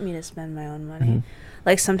don't want me to spend my own money.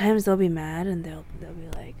 Like sometimes they'll be mad and they'll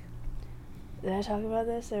be like, did I talk about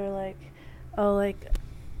this? They were like, oh, like,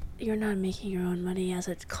 you're not making your own money as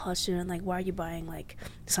a college student. Like, why are you buying like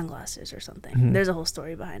sunglasses or something? There's a whole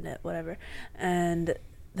story behind it, whatever. And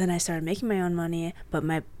then I started making my own money, but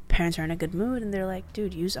my parents are in a good mood and they're like,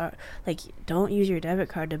 dude, don't use your debit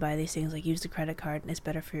card to buy these things. Like, use the credit card and it's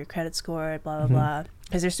better for your credit score, blah, blah, blah.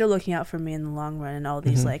 Because they're still looking out for me in the long run and all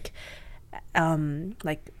these like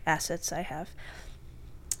assets I have.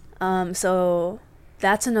 So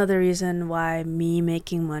that's another reason why me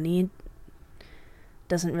making money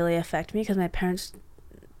doesn't really affect me, because my parents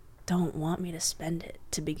don't want me to spend it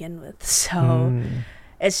to begin with. So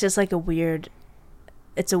it's just like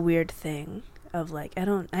it's a weird thing of like,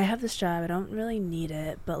 I have this job, I don't really need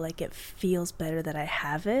it, but like it feels better that I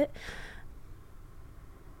have it.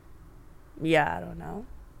 Yeah, I don't know.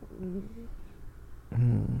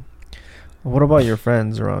 What about your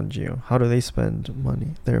friends around you? How do they spend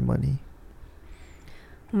their money?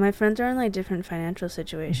 My friends are in like different financial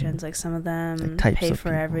situations. Like some of them pay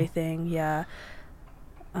for everything. Yeah.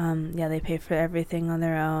 They pay for everything on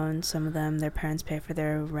their own. Some of them, their parents pay for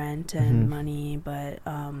their rent and money, but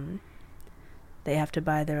they have to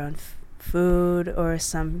buy their own food, or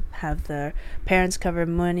some have their parents cover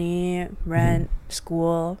money, rent,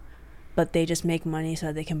 school, but they just make money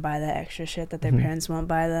so they can buy that extra shit that their parents won't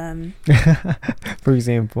buy them. For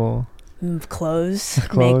example, clothes,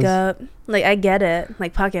 makeup. Like, I get it,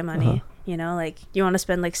 like pocket money. Like you want to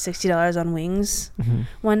spend like $60 on wings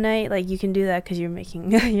one night, like you can do that because you're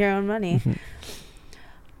making your own money.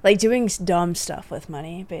 Like doing dumb stuff with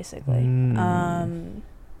money, basically.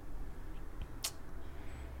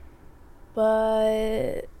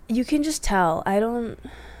 But you can just tell. I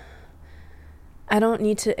don't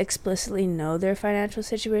need to explicitly know their financial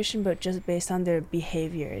situation, but just based on their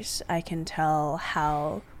behaviors, I can tell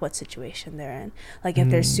what situation they're in. Like if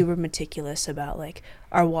they're super meticulous about like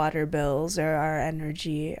our water bills or our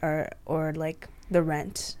energy or like the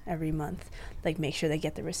rent every month, like make sure they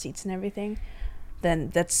get the receipts and everything,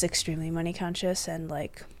 then that's extremely money conscious, and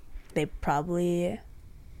like they probably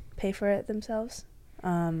pay for it themselves.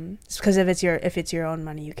 Because if it's your own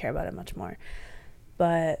money, you care about it much more.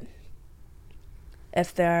 But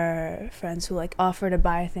if there are friends who like offer to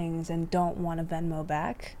buy things and don't want to Venmo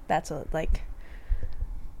back, it's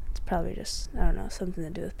probably just, I don't know, something to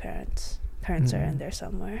do with parents. Parents are in there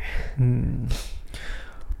somewhere.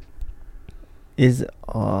 Is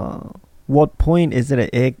what point is it an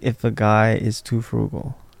ick if a guy is too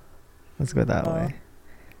frugal? Let's go that way.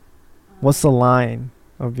 What's the line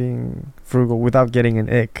of being frugal without getting an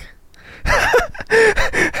ick?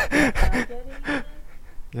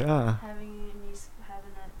 Yeah. Having to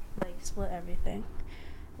like split everything.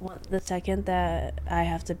 The second that I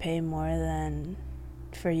have to pay more than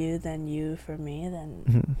for you than you for me,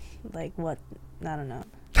 then like what? I don't know.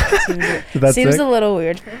 Seems a little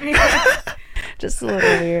weird for me. Just a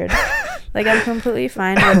little weird. Like I'm completely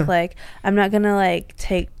fine with like, I'm not gonna like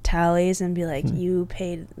take tallies and be like, you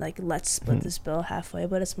paid, like let's split this bill halfway,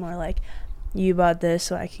 but it's more like you bought this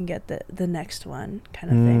so I can get the next one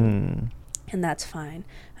kind of thing. And that's fine.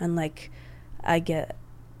 And like I get,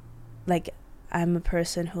 like I'm a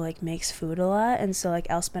person who like makes food a lot, and so like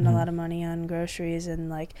I'll spend a lot of money on groceries and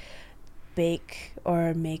like bake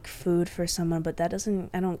or make food for someone, but I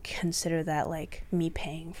don't consider that like me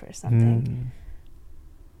paying for something.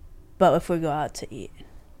 But if we go out to eat,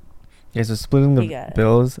 yeah, so splitting the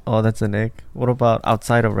bills, that's an ick. What about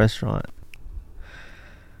outside of restaurant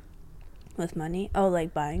with money?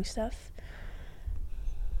 Like buying stuff,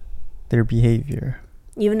 their behavior,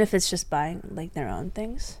 even if it's just buying like their own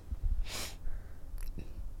things,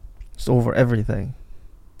 just over everything.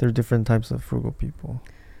 There are different types of frugal people.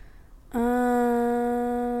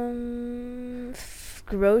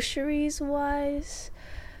 Groceries wise,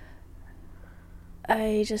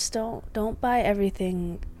 I just don't buy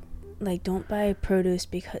everything like, don't buy produce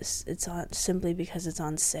because it's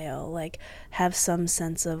on sale. Like, have some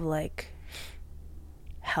sense of like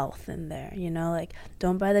health in there, you know? Like,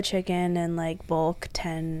 don't buy the chicken in like bulk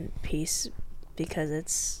 10 piece because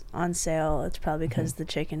it's on sale. It's probably because the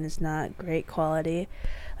chicken is not great quality.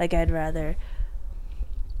 Like, I'd rather,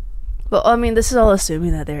 but I mean, this is all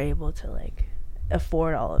assuming that they're able to like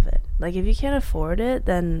afford all of it. Like, if you can't afford it,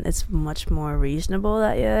 then it's much more reasonable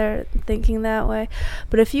that you're thinking that way.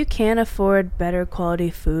 But if you can't afford better quality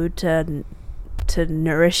food to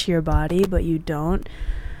nourish your body, but you don't,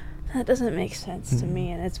 that doesn't make sense to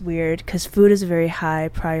me. And it's weird because food is a very high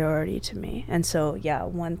priority to me. And so yeah,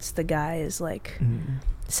 once the guy is like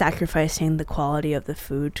sacrificing the quality of the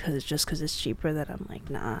food because it's cheaper, then I'm like,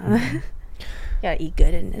 nah. Yeah, eat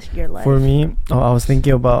good in your life. For me, I was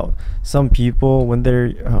thinking about some people when they're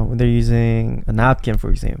using a napkin, for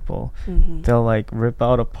example, they'll like rip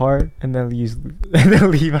out a part and then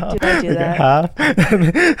leave out Do like that? a half,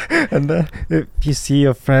 and then if you see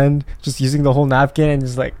a friend just using the whole napkin and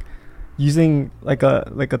just like using like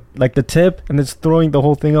the tip and just throwing the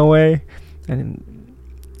whole thing away, and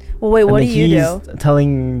well, wait, what do you do?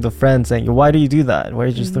 Telling the friend saying, "Why do you do that? Why are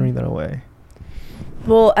you just throwing that away?"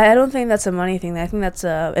 Well, I don't think that's a money thing. I think that's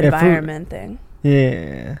a environment thing.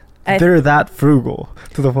 Yeah. They're that frugal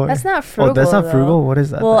to the point. That's not frugal. Oh, that's not though. frugal? What is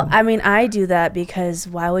that? Well, then? I mean, I do that because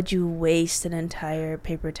why would you waste an entire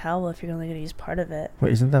paper towel if you're only going to use part of it?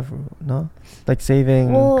 Wait, isn't that frugal? No? Like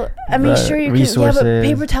saving. Well, I mean, sure you resources. can. Yeah, but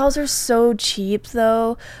paper towels are so cheap,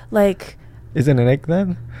 though. Like, isn't it like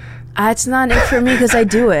then? It's not an ick for me because I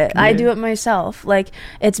do it. Yeah. I do it myself. Like,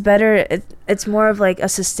 it's better. It's more of like a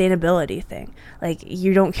sustainability thing. Like,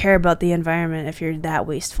 you don't care about the environment if you're that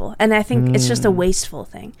wasteful. And I think it's just a wasteful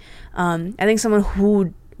thing. I think someone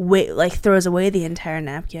who throws away the entire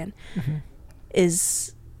napkin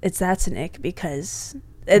that's an ick because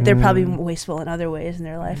they're probably wasteful in other ways in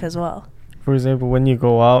their life as well. For example, when you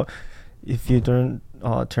go out, if you don't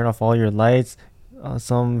turn off all your lights,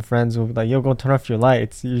 some friends will be like, yo, go turn off your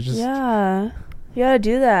lights. You just, yeah, you gotta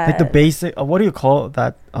do that. Like the basic, what do you call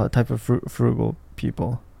that type of frugal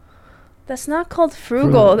people? That's not called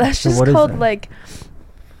frugal. That's just called like,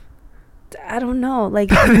 I don't know,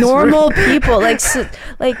 like normal people. Like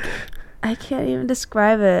I can't even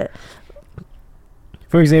describe it.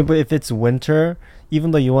 For example, if it's winter,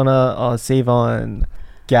 even though you wanna save on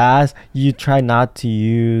gas, you try not to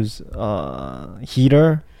use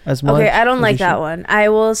heater as much. Okay, I don't like that one. I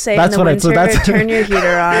will say in the winter, turn your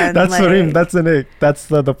heater on. That's what I mean. That's an ick. That's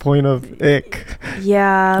the point of ick.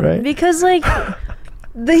 Yeah, right? Because like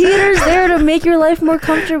the heater's there to make your life more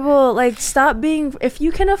comfortable. Like, stop being. If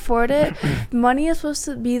you can afford it, money is supposed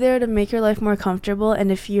to be there to make your life more comfortable.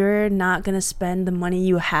 And if you're not gonna spend the money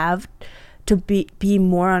you have to be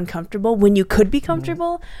more uncomfortable when you could be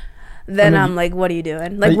comfortable, then I'm like, what are you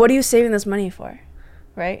doing? Like, what are you saving this money for?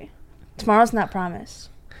 Right? Tomorrow's not promised.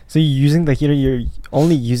 So you're using the heater, you're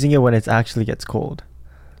only using it when it actually gets cold.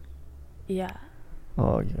 Yeah.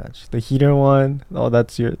 Oh gosh, the heater one. Oh,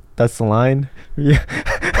 that's the line. Yeah.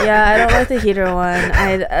 Yeah, I don't like the heater one.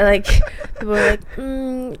 I like people are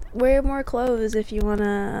like, wear more clothes if you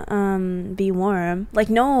wanna be warm. Like,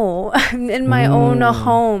 no, I'm in my own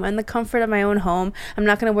home, and the comfort of my own home. I'm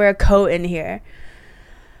not gonna wear a coat in here.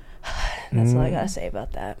 That's all I gotta say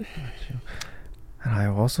about that. And I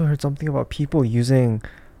also heard something about people using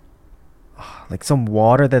like some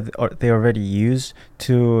water that they already use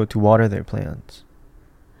to water their plants.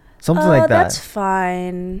 Something like that. That's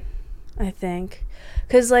fine, I think.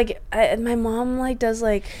 Because, like, my mom, like, does,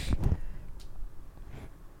 like,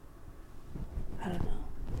 I don't know.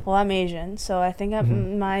 Well, I'm Asian, so I think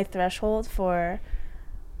my threshold for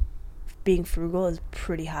being frugal is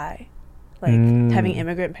pretty high. Like, having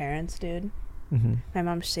immigrant parents, dude. My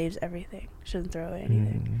mom saves everything. She doesn't throw away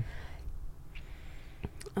anything.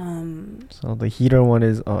 So the heater one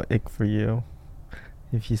is ick for you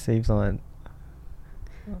if he saves on.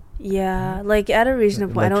 Yeah, like at a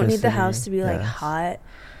reasonable point. I don't need the house to be like hot.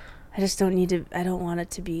 I just don't need to. I don't want it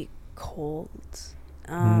to be cold.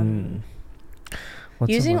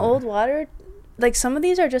 Using old water, like some of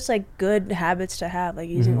these are just like good habits to have. Like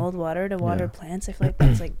using old water to water plants. I feel like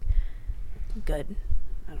that's like good.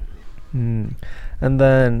 I don't know. And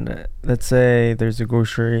then let's say there's a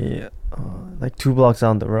grocery like 2 blocks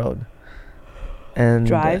down the road, and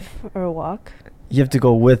drive or walk. You have to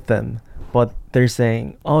go with them, but they're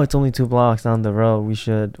saying, "Oh, it's only 2 blocks down the road. We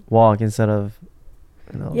should walk instead of,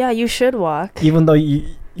 you know." Yeah, you should walk. Even though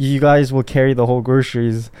you guys will carry the whole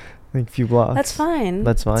groceries, like few blocks. That's fine.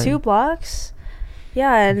 2 blocks.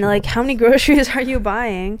 Yeah, and like how many groceries are you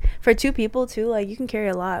buying for 2 people too? Like you can carry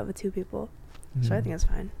a lot with 2 people, so I think that's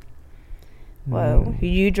fine. Whoa.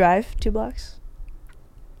 You drive 2 blocks?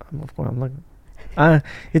 Of course, I'm not.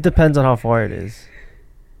 It depends on how far it is.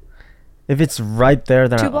 If it's right there,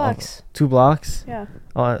 then 2 blocks. 2 blocks? Yeah.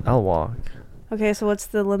 I'll walk. Okay, so what's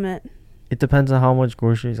the limit? It depends on how much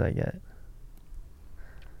groceries I get.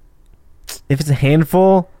 If it's a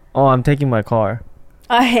handful, I'm taking my car.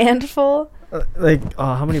 A handful?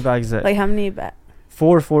 How many bags is it? Like how many bags?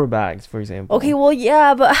 4 bags, for example. Okay, well,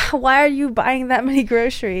 yeah, but why are you buying that many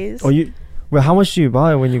groceries? Well, how much do you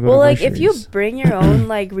buy when you go to groceries? groceries? If you bring your own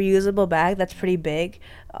reusable bag, that's pretty big.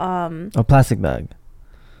 A plastic bag.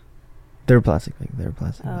 They're plastic bag.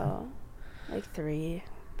 Oh, 3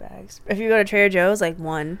 bags. If you go to Trader Joe's,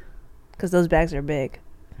 1, because those bags are big.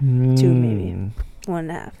 2 maybe,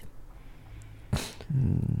 1.5.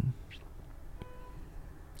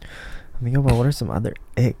 I think about what are some other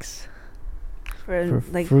icks for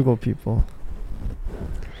frugal people.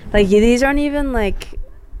 These aren't even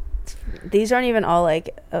all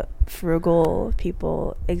frugal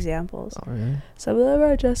people examples. Oh, really? Some of them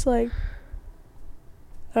are just I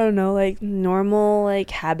don't know, normal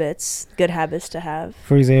habits, good habits to have.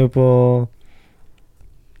 For example,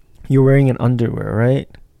 you're wearing an underwear, right?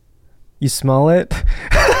 You smell it.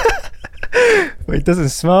 Wait, it doesn't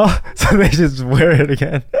smell, so they just wear it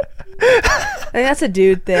again. I think that's a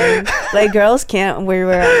dude thing. Girls can't wear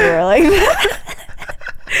underwear like that.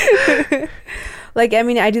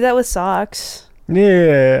 I do that with socks.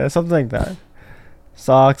 Yeah, something like that.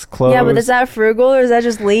 Socks, clothes. Yeah, but is that frugal or is that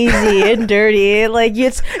just lazy and dirty?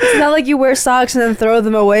 It's not like you wear socks and then throw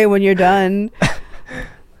them away when you're done.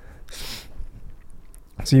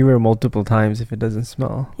 So you wear multiple times if it doesn't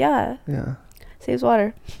smell. Yeah. Yeah. Saves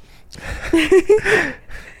water.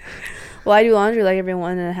 Well, I do laundry every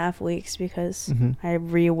 1.5 weeks because I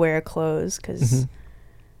re-wear clothes because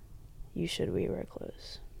you should re-wear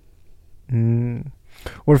clothes.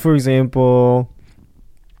 Or for example,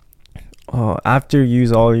 after you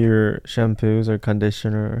use all your shampoos or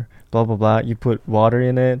conditioner, blah blah blah, you put water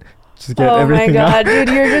in it. Just get everything out. Oh my god, dude,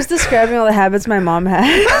 you're just describing all the habits my mom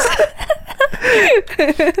has.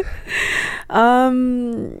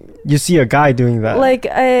 You see a guy doing that.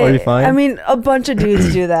 Are you fine? I mean, a bunch of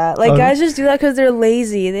dudes do that. Guys just do that because they're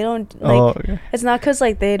lazy. They don't okay. It's not because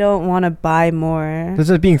they don't want to buy more. That's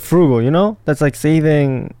just being frugal, you know. That's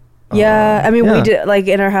saving. Yeah, we did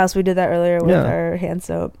in our house. We did that earlier with our hand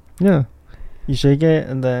soap. Yeah, you shake it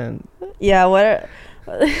and then. Yeah.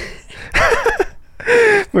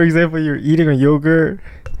 For example, you're eating a yogurt.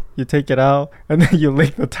 You take it out and then you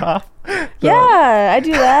lick the top. Yeah, I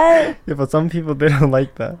do that. Yeah, but some people, they don't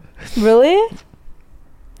like that. Really?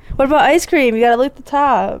 What about ice cream? You gotta lick the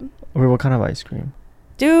top. Wait, what kind of ice cream?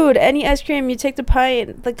 Dude, any ice cream, you take the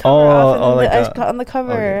pint, the cover off, and then the ice on the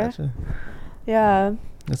cover. Okay, gotcha. Yeah.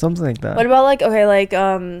 Something like that. What about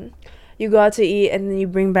you go out to eat and then you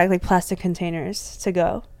bring back plastic containers to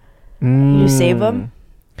go? You save them?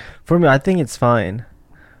 For me, I think it's fine.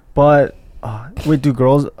 But wait, do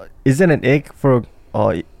girls? Is it an ick for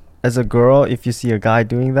as a girl if you see a guy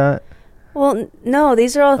doing that? Well, no.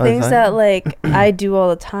 These are all things that I do all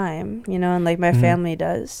the time, and my family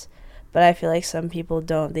does. But I feel some people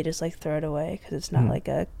don't. They just throw it away because it's not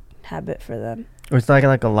a habit for them. Or it's not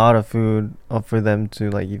a lot of food for them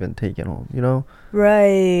to even take it home,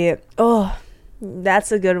 Right. Oh,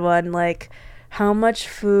 that's a good one. How much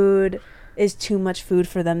food is too much food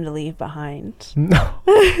for them to leave behind? No.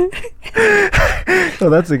 Oh,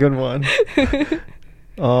 that's a good one.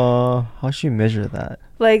 How should you measure that?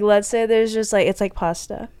 Let's say there's just it's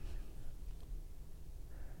pasta.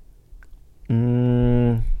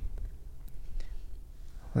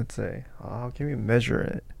 Let's say, how can we measure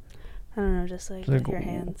it? I don't know, just with your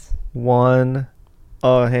hands. One,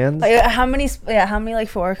 hands. How many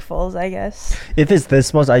forkfuls? I guess. If it's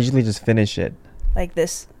this much, I usually just finish it. Like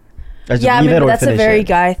this. Yeah, but that's a very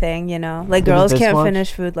guy thing, girls can't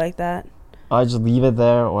finish food like that. I just leave it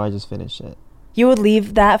there, or I just finish it. You would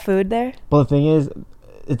leave that food there? But the thing is,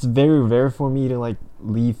 it's very rare for me to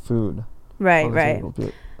leave food. Right.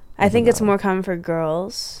 I think it's more common for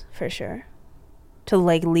girls, for sure, to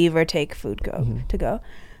leave or take food to go.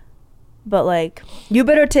 But you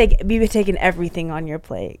better be taking everything on your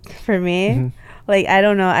plate. For me, I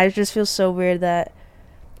don't know. I just feel so weird that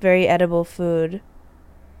very edible food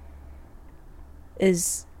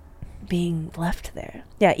is being left there.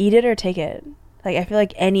 Yeah, eat it or take it. I feel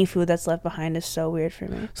any food that's left behind is so weird for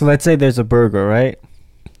me. So let's say there's a burger, right?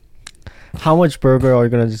 How much burger are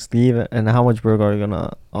you gonna just leave, and how much burger are you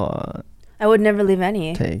gonna I would never leave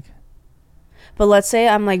any. take? But let's say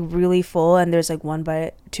I'm really full and there's 1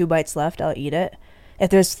 bite, 2 bites left, I'll eat it. If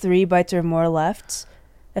there's 3 bites or more left,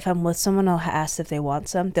 if I'm with someone, I'll ask if they want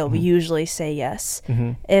some. They'll usually say yes.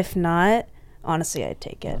 If not, honestly, I'd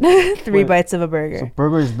take it. 3 bites of a burger. So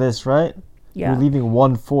burger is this, right? Yeah. You're leaving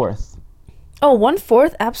 1/4. Oh,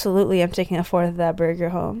 1/4? Absolutely. I'm taking 1/4 of that burger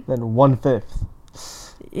home. Then 1/5.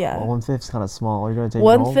 Yeah. Well, 1/5 is kind of small. Are you gonna take it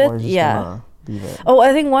home, or 1/5, just yeah. gonna leave it? Oh,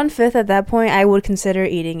 I think 1/5 at that point, I would consider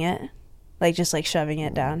eating it. Like, just, like, shoving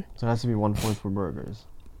it down. So it has to be 1/4 for burgers.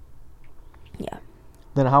 Yeah.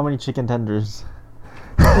 Then how many chicken tenders?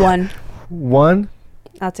 1. 1?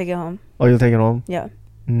 I'll take it home. Oh, you'll take it home? Yeah.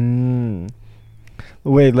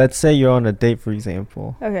 Wait, let's say you're on a date, for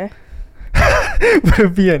example. Okay. Would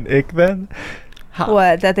it be an ick then?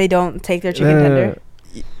 What? That they don't take their chicken tender?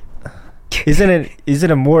 Is it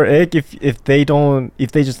a more ick if they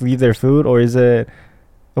just leave their food, or is it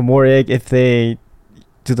a more ick if they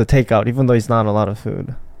do the takeout even though it's not a lot of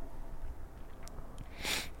food?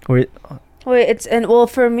 Or well,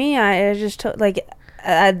 for me, I just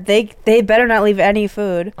they better not leave any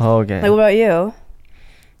food. Oh, okay. Like, what about you?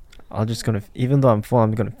 Even though I'm full,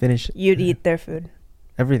 I'm gonna finish it. You'd eat their food.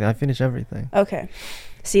 Everything. I finish everything. Okay.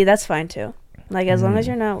 See, that's fine too. Like, as long as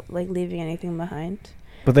you're not, like, leaving anything behind.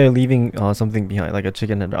 But they're leaving something behind, like a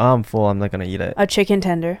chicken tender. Oh, I'm full. I'm not gonna eat it. A chicken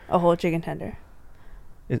tender. A whole chicken tender.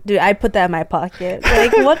 Dude, I put that in my pocket.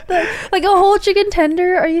 Like, what the? Like, a whole chicken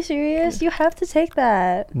tender? Are you serious? You have to take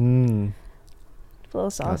that. Put a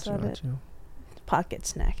little sauce on it. Pocket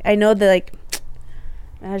snack. I know that, like,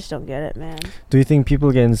 I just don't get it, man. Do you think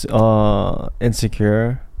people get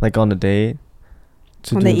insecure, like, on a date?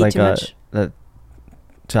 When they eat too much?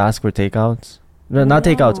 To ask for takeouts? No, not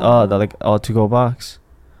takeouts. To-go box.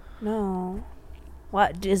 No.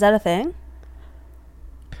 What? Is that a thing?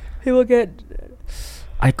 People get...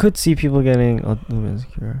 I could see people getting a little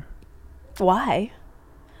insecure. Why?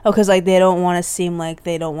 Oh, because, like, they don't want to seem like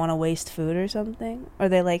they don't want to waste food or something? Or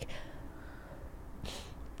they, like...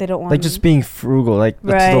 They don't want... Like, just being frugal. Like,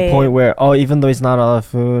 right. To the point where, even though it's not a lot of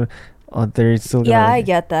food, they're still gonna... Yeah, I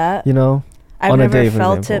get that. You know? I've never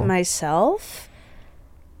felt it myself.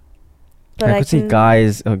 But I could see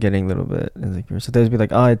guys getting a little bit insecure. So they'd be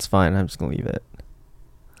like, it's fine. I'm just going to leave it.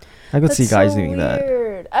 I could see guys doing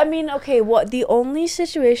that. I mean, okay, the only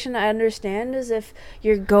situation I understand is if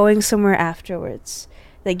you're going somewhere afterwards.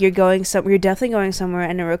 Like, you're definitely going somewhere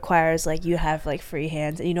and it requires, like, you have, like, free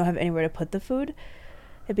hands and you don't have anywhere to put the food.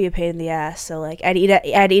 It'd be a pain in the ass. So, like, I'd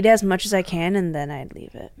eat as much as I can and then I'd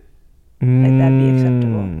leave it. Like, that'd be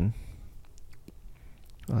acceptable.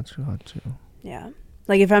 Got you. Yeah.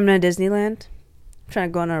 Like, if I'm in a Disneyland, I'm trying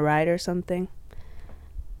to go on a ride or something,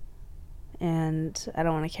 and I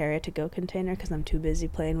don't want to carry a to-go container because I'm too busy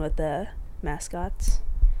playing with the mascots,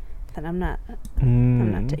 then I'm not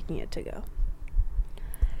taking it to go.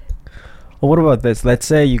 Well, what about this? Let's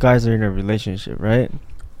say you guys are in a relationship, right?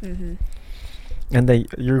 Mm-hmm. And then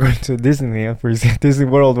you're going to Disneyland, for example, Disney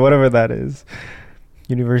World, whatever that is,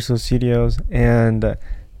 Universal Studios, and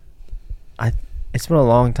it's been a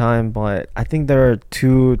long time, but I think there are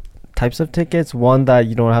 2 types of tickets. One that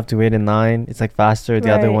you don't have to wait in line. It's like faster.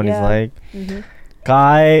 The other one is like... Mm-hmm.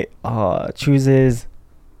 Guy chooses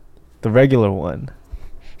the regular one.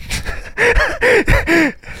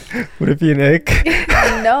 Would it be an ick?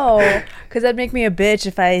 No, because that'd make me a bitch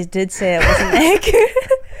if I did say it was an ick.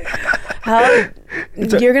 How?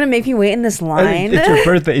 You're going to make me wait in this line?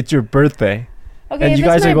 It's your birthday. Okay, and you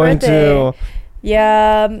guys are going to...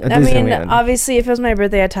 Yeah, I mean, obviously, if it was my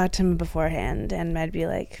birthday, I'd talk to him beforehand, and I'd be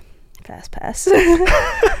like, fast pass.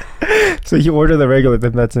 So you order the regular,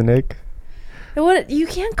 then that's an ick? You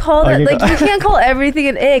can't call that, like, you can't call everything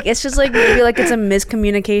an ick. It's just, like, maybe, like, it's a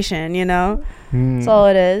miscommunication, you know? That's all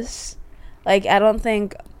it is. Like, I don't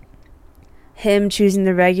think him choosing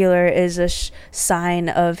the regular is a sign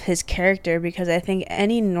of his character, because I think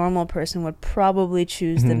any normal person would probably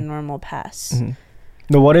choose the normal pass. Mm-hmm.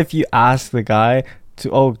 No, what if you ask the guy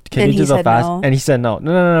to, can you do the fast? No. And he said no.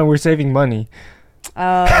 No, we're saving money.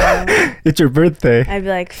 It's your birthday. I'd be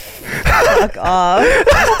like, fuck off.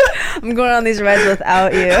 I'm going on these rides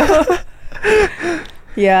without you.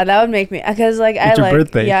 Yeah, that would make me, because, like, I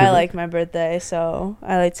like my birthday, so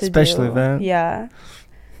I like to special event. Yeah,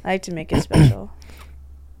 I like to make it special.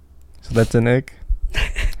 So that's an ick.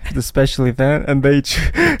 The special event, and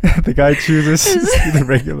the guy chooses the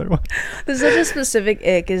regular one. There's such a specific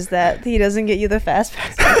ick, is that he doesn't get you the fast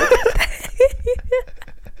pass.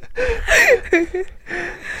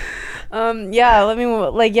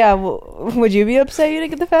 Would you be upset you didn't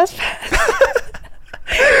get the fast pass?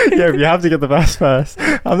 Yeah, you have to get the fast pass.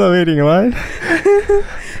 I'm not waiting in line.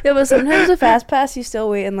 Yeah, but sometimes the fast pass you still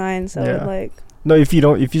wait in line, so like. No, if you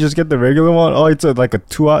just get the regular one, it's like a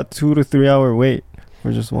 2 to 3 hour wait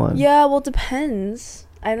for just one. Yeah, well, it depends.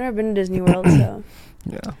 I've never been to Disney World, so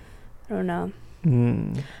Yeah. I don't know.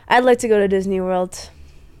 I'd like to go to Disney World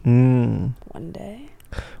one day.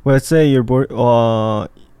 Well, let's say you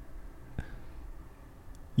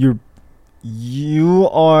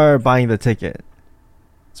are buying the ticket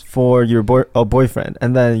for your boyfriend,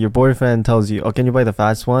 and then your boyfriend tells you, "Oh, can you buy the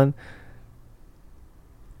fast one?"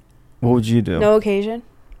 What would you do? No occasion.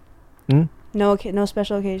 Hmm? No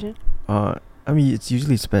special occasion. I mean, it's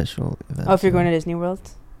usually special events. Oh, if you're going to Disney World.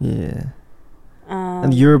 Yeah.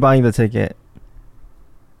 And you're buying the ticket.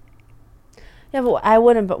 Yeah, but I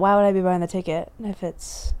wouldn't. But why would I be buying the ticket if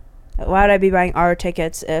it's? Why would I be buying our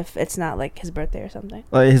tickets if it's not like his birthday or something?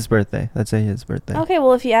 His birthday. Let's say his birthday. Okay,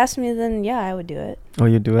 well, if you asked me, then yeah, I would do it. Oh,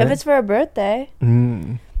 you do it? If it's for a birthday.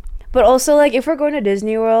 Mm. But also, like, if we're going to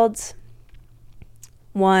Disney World,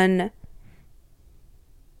 one,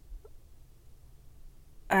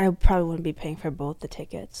 I probably wouldn't be paying for both the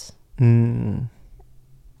tickets. Mm.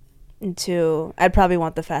 And two, I'd probably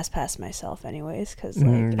want the fast pass myself anyways, because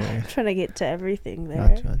like I'm trying to get to everything there.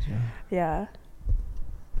 Gotcha. Yeah.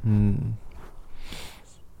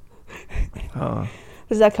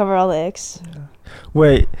 Does that cover all the icks? Yeah.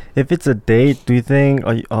 Wait, if it's a date, do you think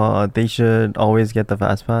they should always get the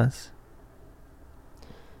fast pass?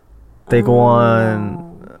 They go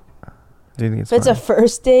on. Do you think it's? If it's a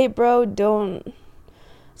first date, bro, don't.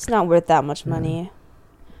 It's not worth that much money.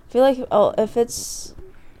 I feel like if it's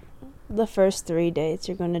the first 3 dates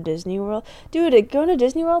you're going to Disney World, dude, going to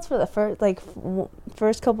Disney World for the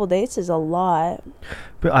first couple dates is a lot.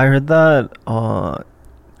 But I heard that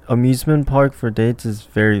amusement park for dates is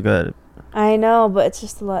very good. I know, but it's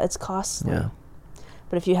just a lot. It's costly. Yeah.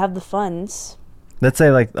 But if you have the funds, let's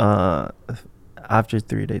say like after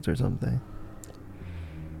 3 dates or something.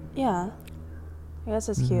 Yeah, I guess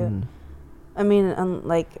that's cute. I mean,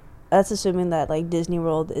 like that's assuming that like Disney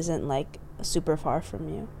World isn't like super far from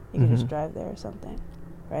you. You can just drive there or something,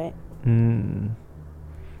 right?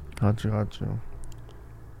 Gotcha.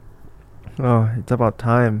 Oh, it's about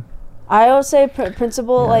time. I would say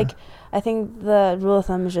principle, like, I think the rule of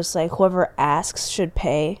thumb is just like whoever asks should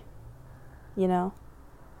pay. You know,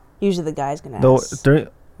 usually the guy's gonna ask.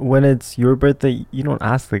 When it's your birthday, you don't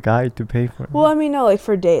ask the guy to pay for it. Well, I mean, no, like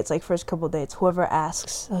for dates, like first couple dates, whoever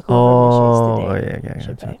asks, like whoever initiates the date,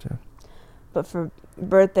 should pay. Gotcha. But for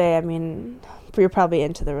birthday, I mean, you're probably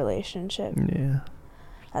into the relationship. Yeah.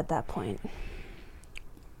 At that point.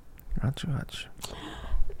 Gotcha.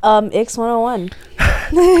 X 101.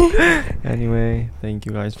 Anyway, thank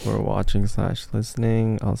you guys for watching /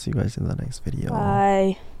 listening. I'll see you guys in the next video.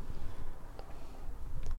 Bye.